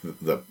 like,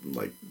 the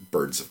like,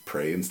 birds of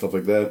prey and stuff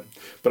like that.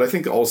 But I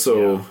think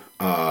also,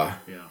 but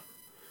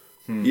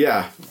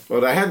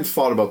I hadn't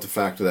thought about the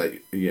fact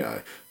that,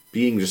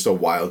 being just a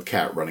wild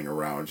cat running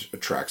around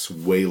attracts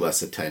way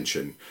less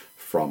attention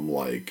from,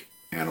 like,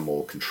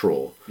 animal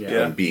control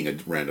than being a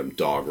random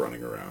dog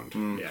running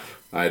around. Yeah.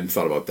 I hadn't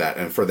thought about that.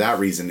 And for that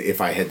reason,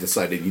 if I had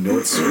decided, you know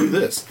what, screw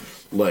this.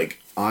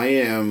 Like, I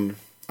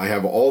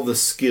have all the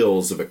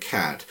skills of a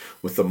cat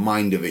with the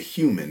mind of a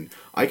human.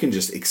 I can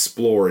just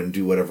explore and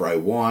do whatever I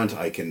want.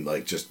 I can,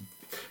 like, just,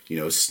 you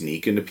know,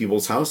 sneak into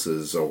people's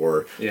houses,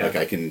 or like,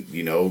 I can,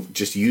 you know,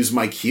 just use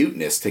my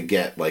cuteness to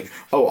get, like,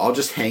 I'll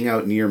just hang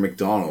out near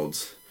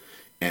McDonald's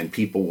and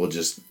people will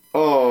just,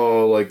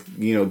 like,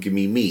 you know, give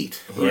me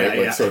meat,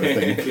 right? Sort of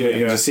thing.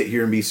 And just sit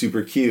here and be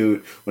super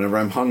cute whenever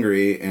I'm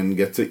hungry and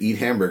get to eat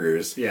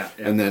hamburgers. Yeah.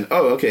 And then,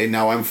 okay,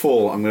 now I'm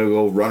full. I'm going to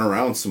go run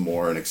around some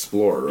more and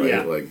explore, right?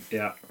 Yeah. Like,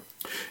 yeah.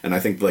 And I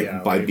think,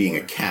 like, by being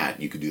a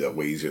cat, you could do that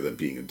way easier than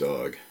being a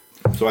dog.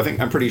 So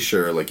I'm pretty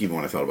sure, like, even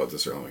when I thought about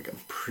this earlier, I'm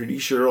pretty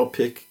sure I'll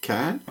pick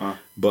cat.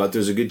 But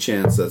there's a good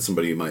chance that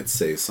somebody might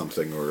say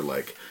something, or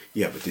like,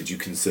 yeah, but did you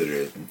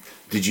consider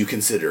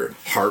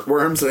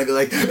heartworms? And I'd be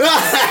like,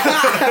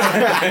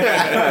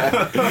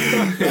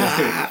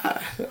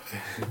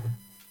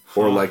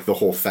 or like the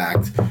whole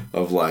fact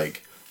of,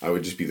 like, I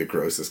would just be the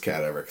grossest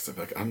cat ever, because I'm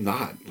like,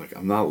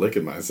 I'm not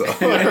licking myself.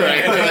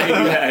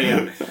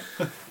 Yeah.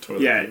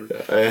 Totally. Yeah.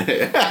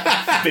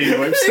 Baby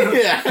wipes.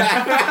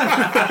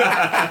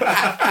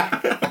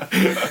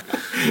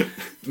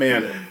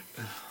 Man.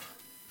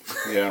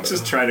 Yeah.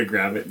 Just try to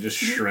grab it and just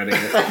shredding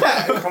it.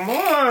 Come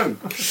on!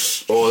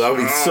 Oh, that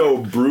would be so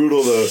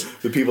brutal, though.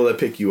 The people that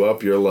pick you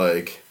up, you're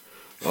like,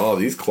 oh,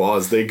 these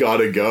claws, they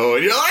gotta go.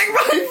 And you're like,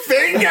 my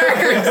fingers!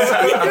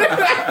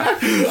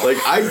 Like,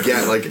 I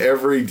get, like,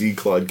 every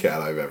declawed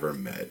cat I've ever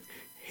met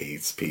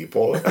hates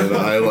people. And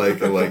I'm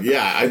like,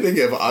 I think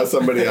if I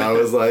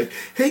was like,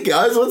 hey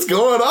guys, what's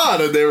going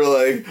on? And they were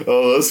like,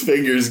 oh, those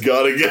fingers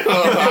gotta go.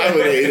 I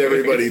would hate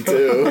everybody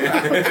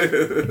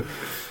too.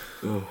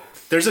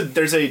 There's a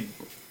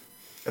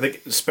I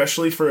think,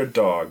 especially for a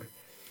dog,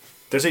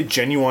 there's a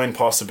genuine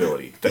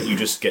possibility that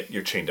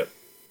you're chained up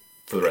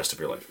for the rest of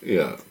your life.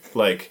 Yeah.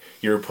 Like,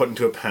 you're put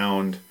into a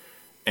pound,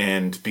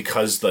 and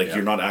because, like,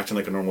 you're not acting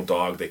like a normal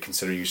dog, they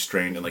consider you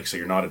strained, and, like, so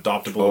you're not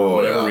adoptable for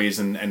whatever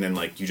reason, and then,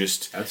 like, you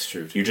just... That's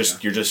true. You're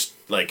just,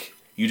 like...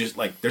 You just,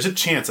 like, there's a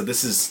chance that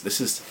this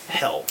is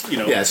hell, you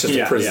know? Yeah, it's just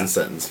a prison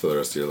sentence for the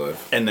rest of your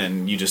life. And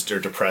then you just are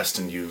depressed,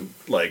 and you,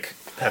 like,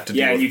 have to...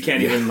 Yeah, and you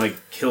can't even, like,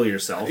 kill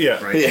yourself,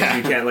 right? Yeah.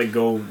 You can't, like,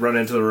 go run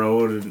into the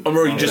road. And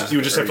or you just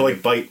have to,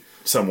 like, bite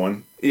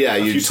someone. Yeah,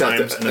 you just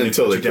have to,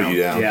 until they put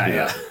you down.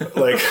 Yeah.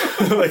 like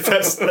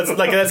that's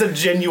a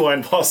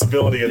genuine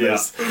possibility in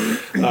this.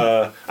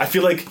 I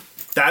feel like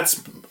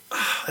that's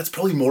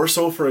probably more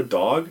so for a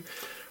dog.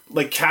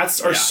 Like,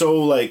 cats are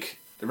so, like,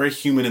 they're very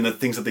human in the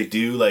things that they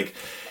do. Like,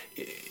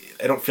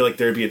 I don't feel like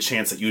there'd be a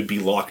chance that you would be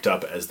locked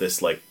up as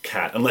this, like,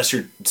 cat unless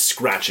you're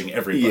scratching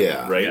everybody,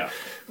 right? Yeah.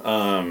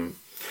 And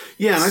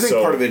I think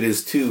part of it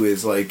is too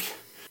is like,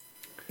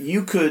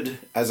 you could,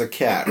 as a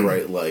cat,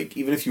 right, like,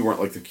 even if you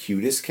weren't, like, the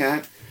cutest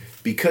cat,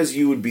 because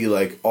you would be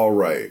like, all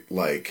right,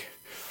 like,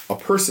 a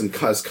person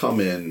has come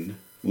in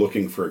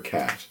looking for a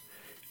cat,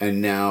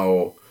 and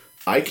now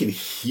I can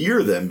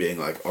hear them being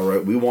like, all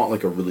right, we want,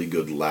 like, a really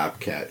good lap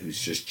cat who's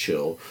just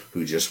chill,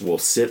 who just will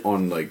sit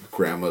on, like,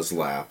 grandma's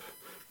lap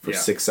for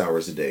 6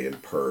 hours a day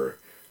and purr,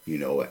 you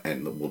know,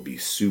 and will be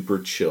super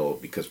chill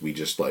because we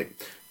just, like,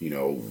 you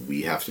know,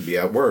 we have to be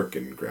at work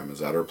and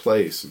grandma's at her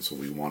place, and so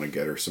we want to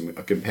get her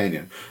a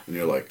companion. And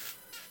you're like,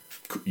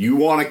 you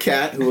want a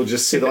cat who will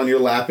just sit on your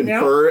lap and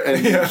purr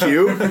and be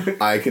cute?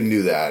 I can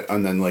do that.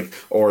 And then, like,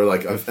 or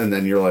like, and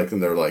then you're like,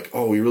 and they're like,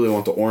 oh, we really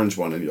want the orange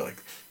one, and you're like,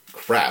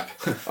 crap.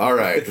 All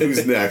right,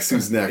 who's next?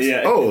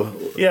 Yeah. Oh,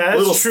 yeah,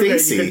 little true.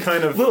 Stacy.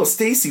 Little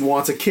Stacy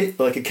wants a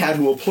cat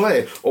who will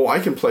play. Oh, I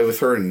can play with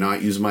her and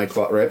not use my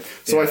claw, right?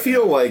 So I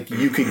feel like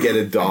you could get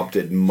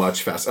adopted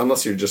much faster,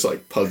 unless you're just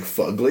like pug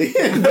fugly.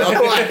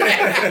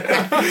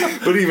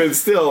 But even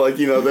still, like,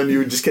 you know, then you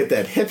would just get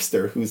that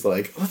hipster who's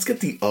like, let's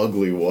get the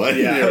ugly one.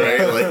 Yeah.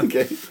 Right? Like,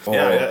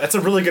 yeah, that's a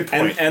really good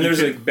point. And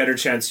there's a better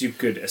chance you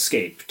could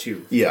escape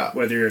too. Yeah.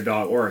 Whether you're a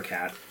dog or a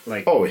cat.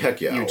 Like, oh,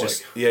 heck yeah. You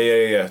just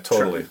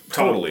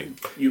Totally.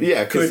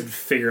 You could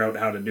figure out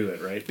how to do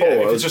it, right? Yeah,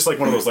 if it's just like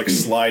one of those, like,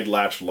 slide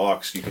latch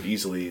locks, you could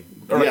easily,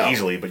 or not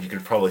easily, but you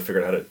could probably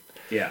figure out how to.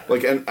 Yeah.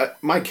 Like, and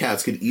my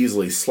cats could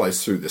easily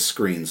slice through the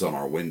screens on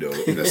our window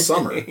in the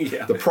summer.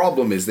 The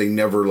problem is they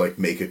never, like,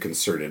 make a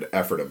concerted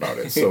effort about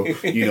it. So,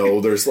 you know,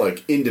 there's,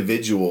 like,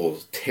 individual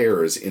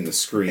tears in the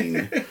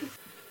screen.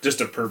 Just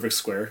a perfect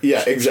square.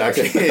 Yeah,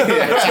 exactly.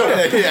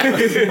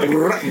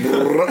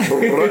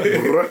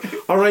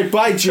 All right,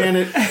 bye,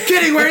 Janet.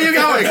 Kitty, where are you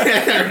going?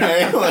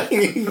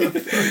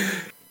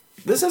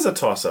 This is a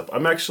toss-up.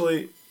 I'm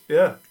actually,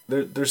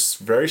 there's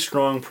very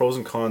strong pros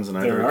and cons in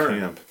either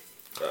camp.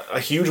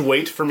 A huge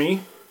weight for me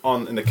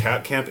in the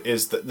cat camp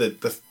is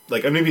the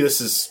like, and maybe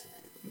this is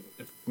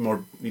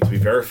more needs to be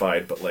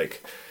verified, but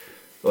like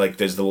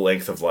there's the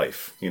length of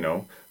life, you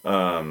know.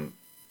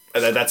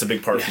 That's a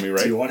big part for me,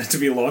 right? Do you want it to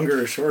be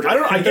longer or shorter? I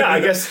don't know.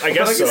 I guess so.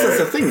 That's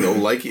the thing, though.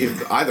 Like,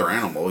 if either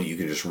animal, you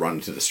can just run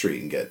to the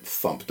street and get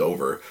thumped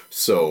over.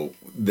 So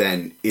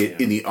then,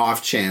 in the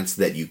off chance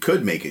that you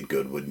could make it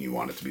good, wouldn't you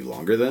want it to be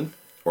longer then,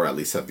 or at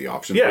least have the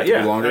option for it to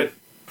be longer?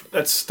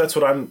 That's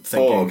what I'm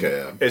thinking. Oh,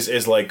 okay. Yeah.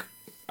 Is like,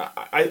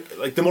 I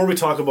like, the more we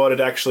talk about it,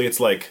 actually,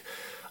 it's like,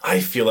 I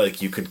feel like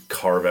you could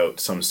carve out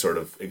some sort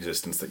of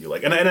existence that you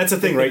like, and that's the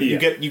thing, right? You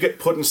get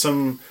put in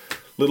some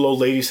little old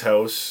lady's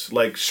house,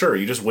 like, sure,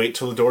 you just wait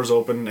till the doors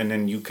open and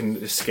then you can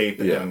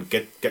escape and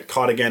get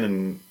caught again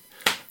and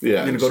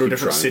then go to a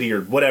different city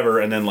or whatever,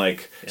 and then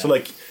so,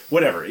 like,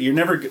 whatever, you're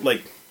never,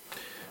 like,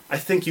 I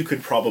think you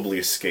could probably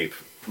escape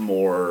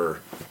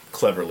more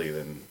cleverly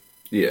than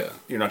you're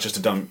not just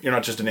an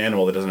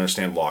animal that doesn't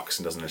understand locks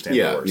and doesn't understand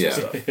doors and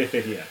stuff.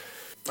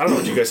 I don't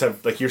know, do you guys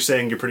have, like, you're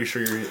saying you're pretty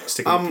sure you're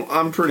sticking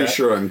I'm pretty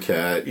sure I'm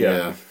cat.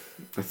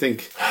 I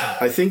think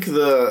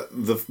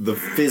the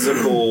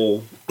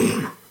physical,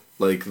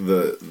 like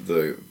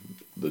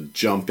the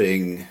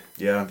jumping,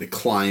 the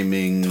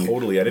climbing,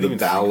 totally. I didn't the even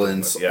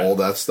balance, all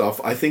that stuff.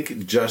 I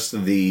think just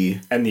and the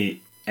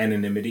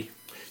anonymity.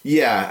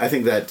 Yeah, I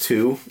think that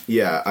too.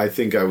 Yeah, I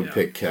think I would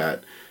pick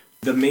cat.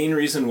 The main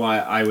reason why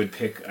I would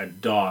pick a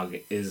dog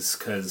is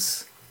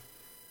because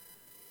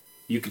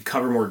you could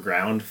cover more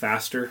ground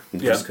faster,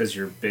 just because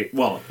you're big.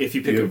 Well, if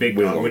you pick a big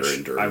dog, which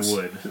endurance. I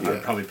would,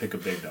 I'd probably pick a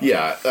big dog.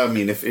 Yeah, I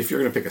mean, if you're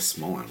going to pick a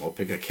small animal,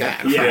 pick a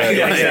cat.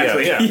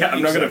 Exactly. Yeah,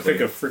 I'm not going to pick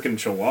a freaking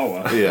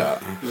chihuahua.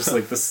 Yeah. Just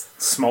like this,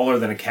 smaller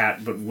than a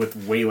cat, but with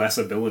way less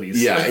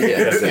abilities. Yeah,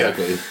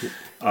 exactly.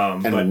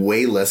 And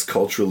way less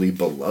culturally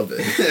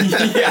beloved.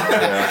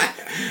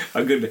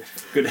 A good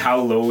how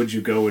low would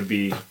you go would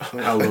be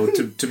how low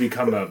to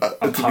become a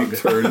pug.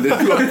 Turned into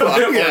a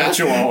pug. A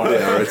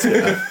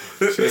chihuahua.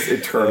 Just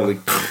eternally.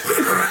 I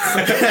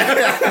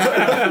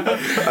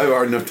have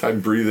hard enough time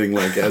breathing,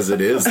 like, as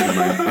it is.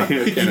 I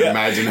can't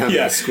imagine having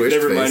a squish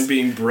never face. mind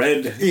being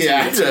bred.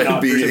 To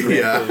not breathe.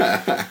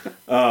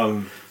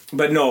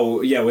 But no,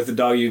 with the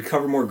dog you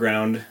cover more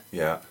ground.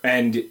 Yeah.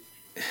 And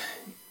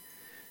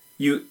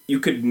you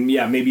could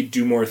maybe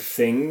do more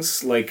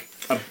things, like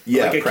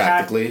Yeah, like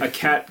practically. A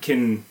cat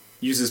can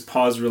use his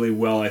paws really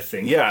well, I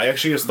think. Yeah, I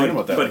actually was thinking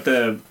about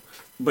that.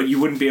 But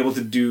you wouldn't be able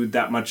to do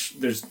that much.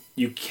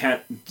 You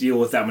can't deal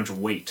with that much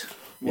weight.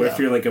 Where if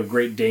you're like a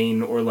Great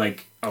Dane or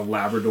like a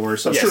Labrador or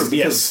something, That's true,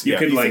 because you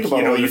could like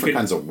different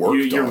kinds of work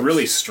you're dogs.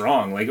 really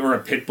strong, like or a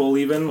pit bull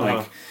even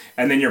like,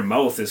 and then your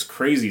mouth is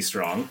crazy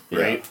strong,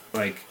 right?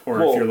 Like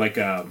or if you're like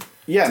a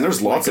yeah, and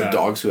there's lots like of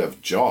dogs who have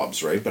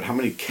jobs, right? But how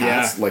many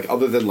cats, like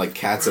other than like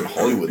cats in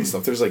Hollywood and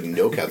stuff, there's like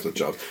no cats with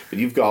jobs. But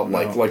you've got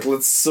like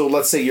let's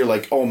say you're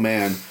like, oh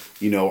man,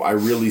 I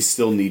really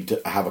still need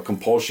to have a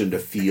compulsion to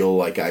feel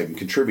like I'm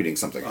contributing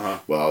something.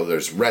 Well,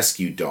 there's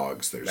rescue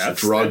dogs, there's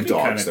drug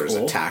dogs, there's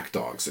attack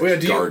dogs,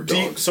 there's guard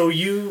dogs. So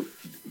you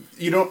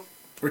don't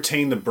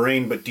retain the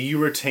brain, but do you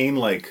retain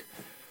like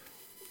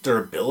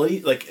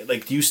durability?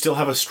 Like do you still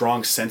have a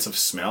strong sense of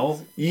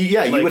smell?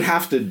 Yeah, you would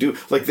have to do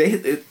like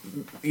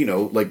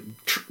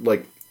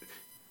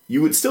you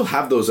would still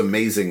have those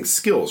amazing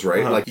skills,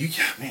 right? Like you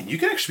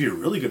could actually be a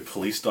really good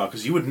police dog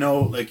because you would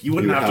know, like, you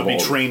wouldn't have to be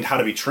trained how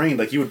to be trained.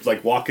 Like, you would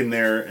like walk in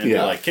there and be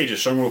like, "Hey,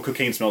 just show me what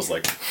cocaine smells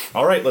like."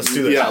 All right, let's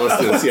do this. Yeah,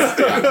 let's do this. Yeah.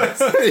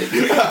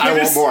 I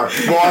want more.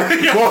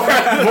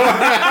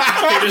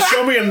 Okay, just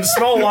show me in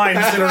small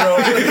lines in a row.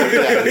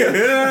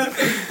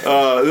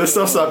 This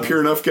stuff's not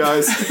pure enough,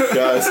 guys.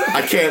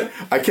 I can't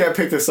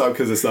pick this up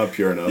because it's not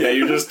pure enough. Yeah,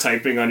 you're just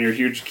typing on your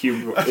huge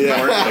keyboard. Like,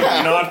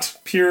 not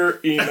pure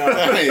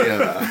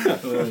enough.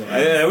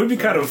 That would be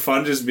kind of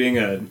fun, just being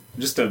a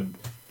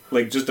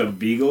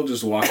beagle,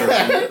 just walking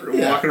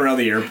around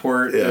the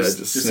airport,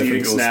 just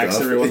eating snacks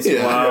every once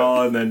in a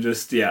while, and then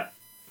just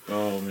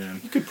oh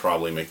man, you could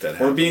probably make that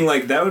happen. Or being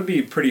like, that would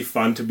be pretty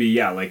fun to be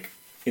like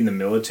in the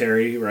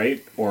military,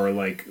 right? Or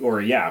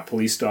a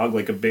police dog,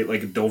 like a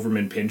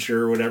Doberman Pinscher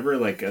or whatever,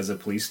 like as a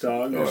police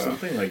dog or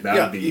something like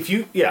that. Would be if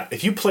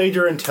you played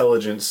your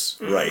intelligence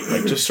right,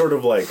 like just sort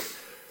of like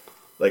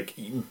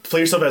you play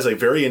yourself as a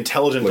very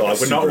intelligent dog,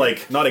 but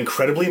not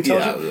incredibly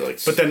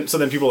intelligent. But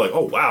then people are like,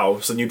 oh wow,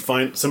 so then you'd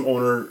find some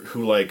owner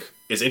who like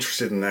is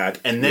interested in that,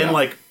 and then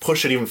like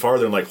push it even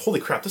farther and like, holy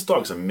crap, this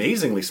dog's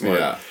amazingly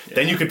smart.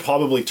 Then you could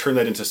probably turn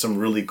that into some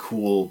really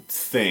cool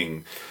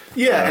thing.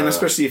 And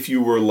especially if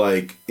you were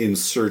like in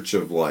search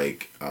of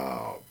like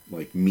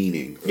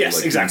meaning. Yes,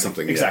 like exactly.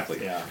 Something. Exactly.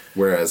 Yeah.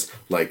 Whereas,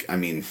 like, I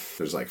mean,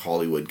 there's like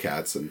Hollywood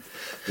cats, and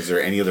is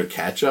there any other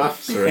cat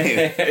shops or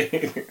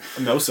anything?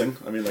 Nosing.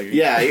 I mean, like.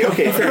 Yeah.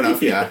 Okay. Fair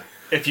enough. Yeah.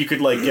 If you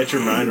could like get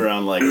your mind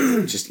around like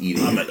just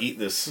eating. I'm gonna eat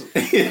this.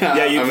 You'd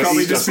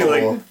probably just be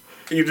like,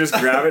 you just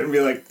grab it and be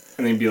like.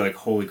 And then be like,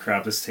 holy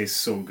crap, this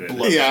tastes so good.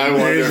 Yeah, I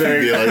wonder if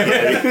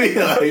you'd be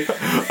like,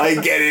 I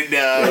get it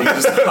now. You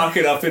just cock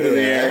it up into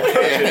the air.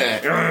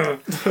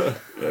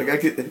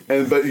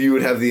 But you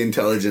would have the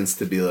intelligence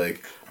to be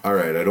like, all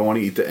right, I don't want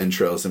to eat the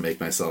entrails and make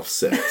myself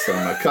sick, so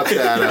I'm going to cut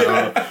that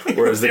out.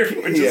 Whereas damn it,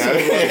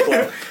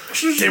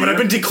 I've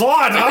been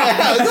declawed, huh?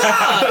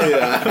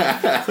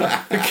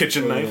 The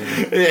kitchen knife.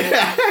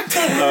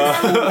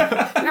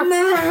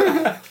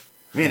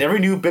 Man, every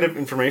new bit of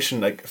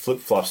information like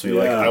flip-flops me.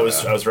 Like I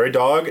was very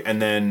dog,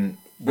 and then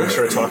we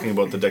started talking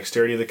about the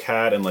dexterity of the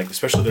cat and like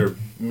especially their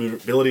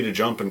ability to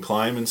jump and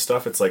climb and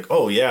stuff. It's like,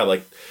 oh yeah,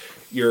 like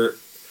the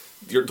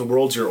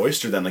world's your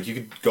oyster then. Like you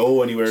could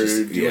go anywhere,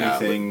 do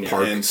anything, like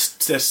and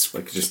just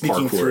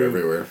parkour through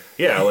everywhere.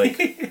 Yeah,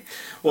 like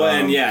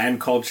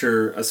and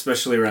culture,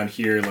 especially around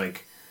here,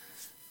 like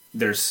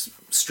there's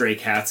stray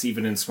cats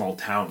even in small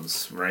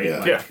towns, right?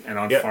 And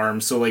on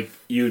farms, so like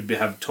you'd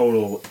have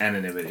total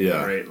anonymity,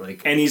 right?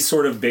 Like any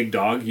sort of big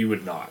dog, you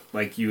would not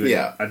like you would,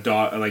 a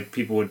dog, like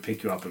people would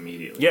pick you up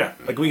immediately.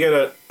 Like we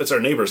get it's our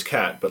neighbor's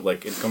cat, but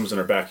like it comes in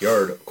our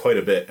backyard quite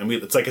a bit, and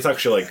it's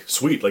actually like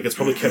sweet, like it's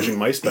probably catching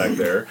mice back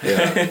there,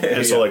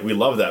 and so like we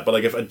love that. But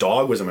like if a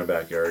dog was in my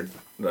backyard,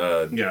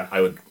 I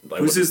would.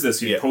 Whose is this?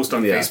 You post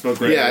on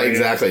Facebook, right? Yeah,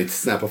 exactly.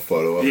 Snap a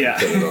photo of it,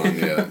 put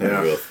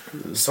it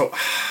on. So.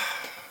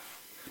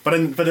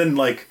 But then,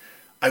 like,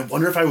 I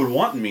wonder if I would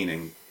want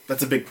meaning.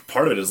 That's a big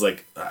part of it, is,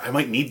 like, I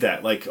might need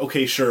that. Like,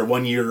 okay, sure,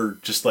 1 year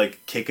just,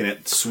 like, kicking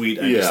it sweet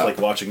and just, like,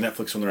 watching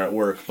Netflix when they're at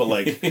work. But,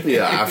 like...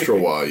 after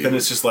a while, then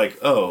it's just like,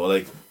 oh,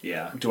 like,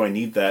 do I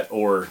need that?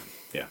 Or,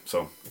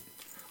 so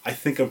I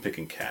think I'm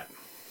picking cat.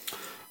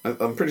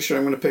 I'm pretty sure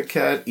I'm going to pick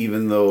cat,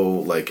 even though,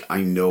 like,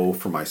 I know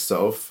for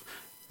myself...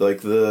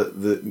 Like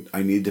the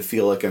I need to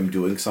feel like I'm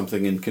doing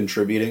something and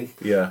contributing.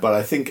 Yeah. But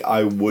I think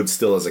I would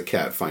still, as a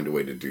cat, find a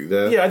way to do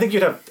that. Yeah, I think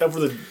you'd have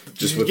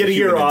just get a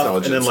year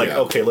off and then like,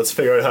 okay, let's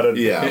figure out how to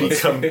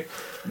become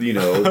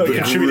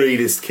the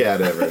greatest cat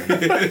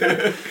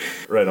ever.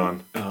 Right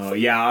on. Oh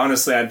yeah,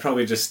 honestly, I'd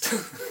probably just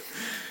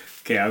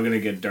okay, I'm gonna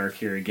get dark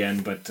here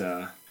again, but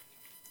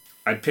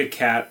I'd pick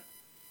cat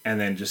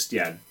and then just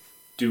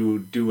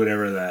do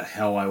whatever the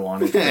hell I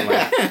wanted for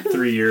like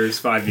 3 years,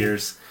 5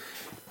 years.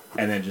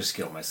 And then just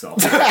kill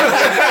myself.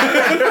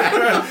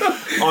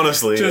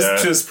 Honestly,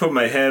 just put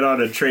my head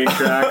on a train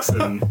tracks,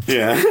 and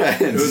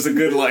it was a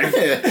good life.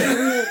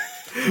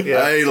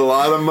 I ate a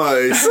lot of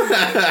mice.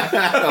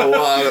 A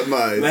lot of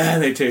mice. Man,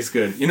 they taste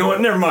good. You know what?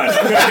 Never mind.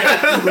 I'm gonna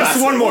get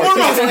just one more.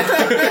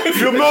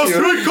 You must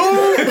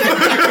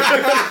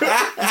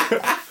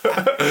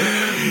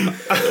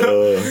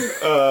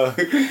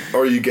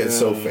Or you get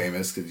so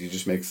famous because you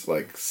just make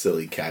like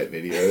silly cat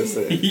videos.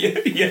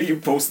 Yeah, you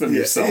post them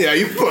yourself. Yeah,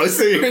 you post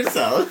it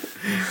yourself.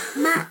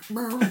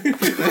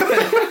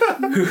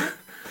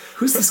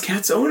 Who's this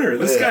cat's owner?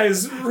 This guy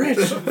is rich,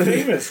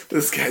 famous.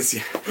 This guy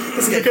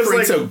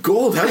brings out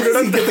gold. How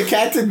did he get the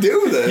cat to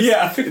do this?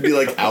 Yeah. It'd be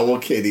like Owl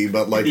Kitty,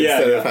 but like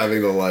instead of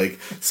having to like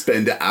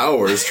spend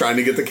hours trying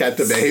to get the cat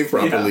to behave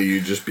properly,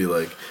 you'd just be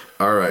like,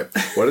 all right,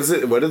 what is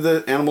it? What did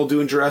the animal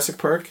do in Jurassic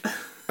Park?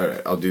 All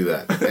right, I'll do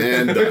that.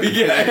 And you're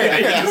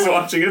just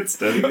watching it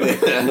studying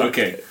it.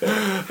 Okay.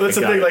 That's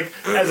the thing, like,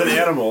 as an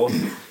animal,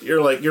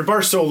 you're like, your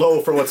bar's so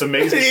low for what's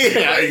amazing.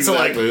 Yeah,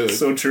 exactly.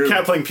 So true.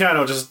 Cat playing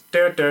piano, just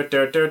do, and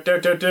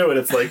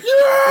it's like,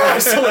 yeah!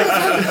 So like,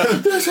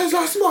 this is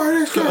the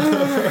smartest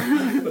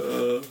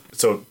cat.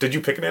 So, did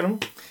you pick an animal?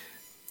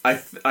 I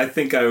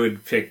think I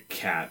would pick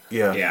cat.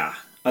 Yeah. Yeah.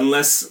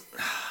 Unless,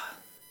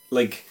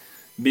 like,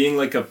 being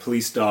like a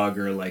police dog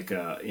or like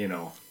a,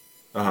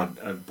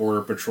 a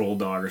border patrol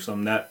dog or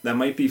something, that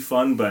might be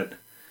fun, but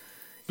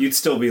you'd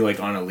still be like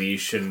on a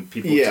leash and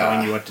people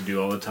telling you what to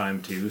do all the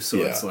time too. So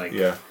it's like,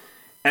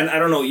 and I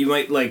don't know, you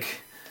might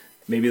like,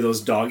 maybe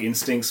those dog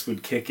instincts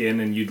would kick in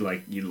and you'd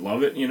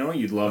love it,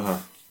 you'd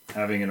love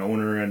having an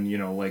owner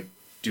and, like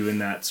doing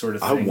that sort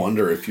of thing. I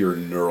wonder if your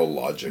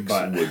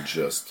neurologics would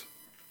just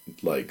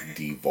like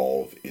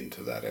devolve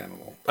into that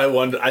animal. I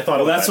thought.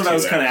 Well, that's what I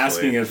was kind of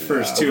asking at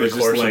first too. Over It's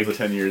the course just like of the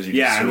 10 years, you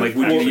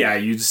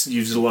you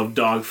just love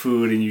dog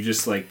food, and you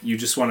just want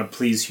to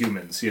please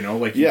humans,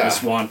 like you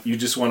just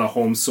want a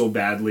home so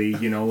badly,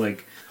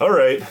 like. All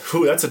right,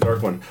 that's a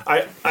dark one.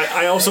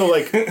 I also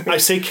like I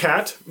say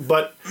cat,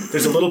 but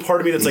there's a little part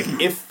of me that's like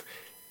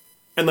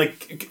and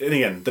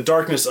again the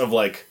darkness of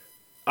like.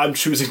 I'm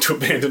choosing to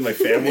abandon my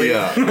family.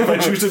 Yeah. If I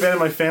choose to abandon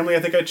my family, I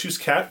think I'd choose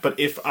cat. But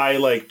if I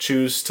like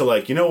choose to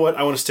like, you know what,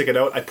 I want to stick it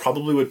out, I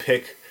probably would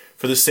pick,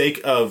 for the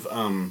sake of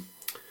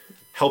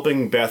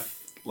helping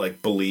Beth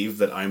like believe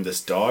that I'm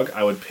this dog,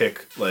 I would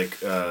pick like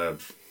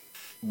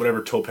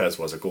whatever Topaz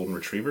was, a golden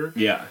retriever.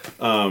 Yeah.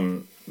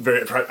 I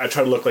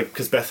try to look like,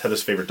 because Beth had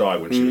this favorite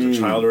dog when she was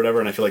a child or whatever,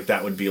 and I feel like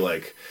that would be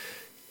like,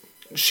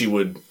 she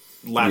would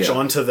latch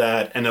onto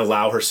that and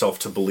allow herself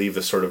to believe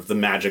the sort of the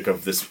magic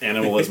of this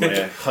animal as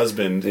my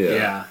husband.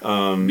 Yeah.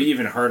 It'd be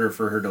even harder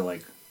for her to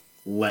like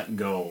let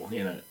go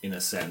in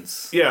a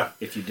sense. Yeah.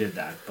 If you did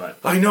that, but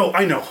I know.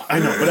 But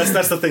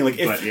that's the thing. Like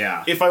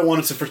if I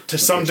wanted to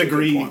some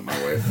degree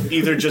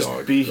either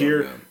just be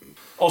here.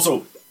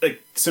 Also,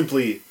 like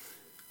simply,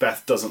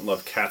 Beth doesn't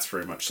love cats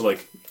very much, so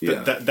like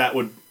that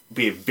would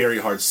be a very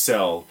hard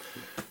sell.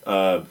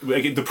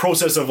 The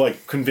process of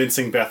like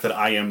convincing Beth that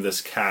I am this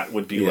cat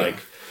would be like.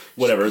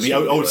 Whatever, the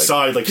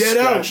outside, like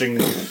scratching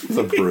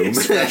the broom,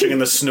 scratching in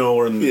the snow,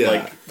 or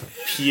like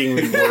peeing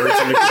words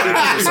in the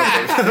grass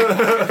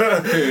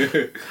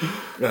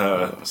or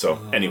something. So,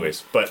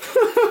 anyways, but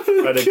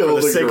I think kill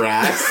the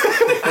grass.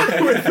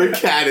 The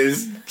cat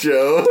is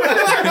Joe.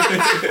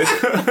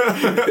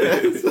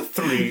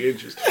 3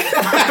 inches.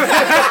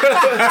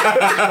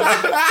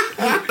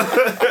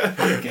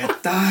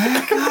 Get the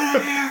heck out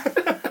of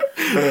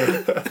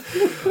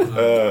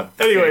here.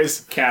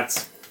 Anyways,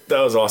 cats.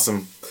 That was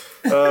awesome.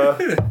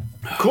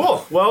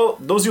 Cool. Well,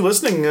 those of you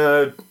listening,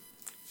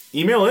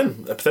 email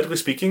in at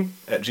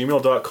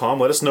pathetciallyspeaking@gmail.com.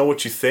 Let us know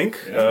what you think.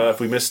 If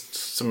we missed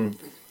some,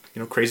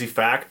 crazy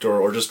fact,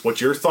 or just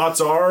what your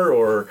thoughts are,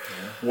 or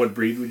what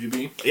breed would you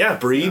be? Yeah,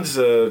 breeds.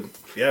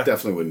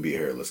 Definitely wouldn't be a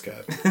hairless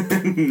cat.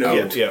 No.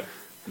 Yeah.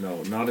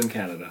 No, not in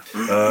Canada.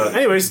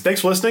 Anyways, thanks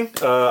for listening.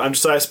 I'm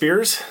Josiah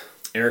Spears.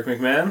 Eric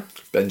McMahon.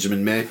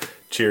 Benjamin May.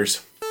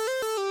 Cheers.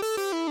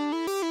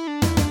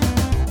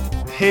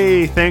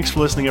 Hey, thanks for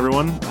listening,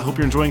 everyone. I hope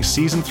you're enjoying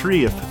Season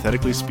 3 of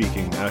Pathetically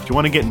Speaking. If you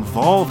want to get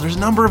involved, there's a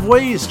number of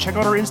ways. Check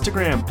out our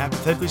Instagram, at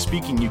Pathetically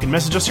Speaking. You can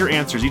message us your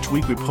answers. Each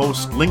week we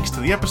post links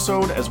to the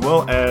episode, as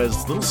well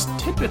as little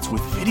tidbits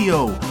with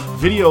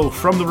video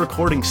from the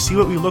recording. See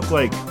what we look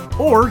like.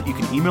 Or you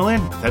can email in,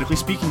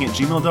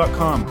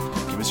 patheticiallyspeaking@gmail.com.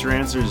 Give us your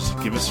answers.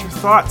 Give us your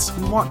thoughts.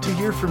 We want to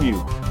hear from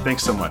you.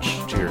 Thanks so much.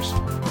 Cheers.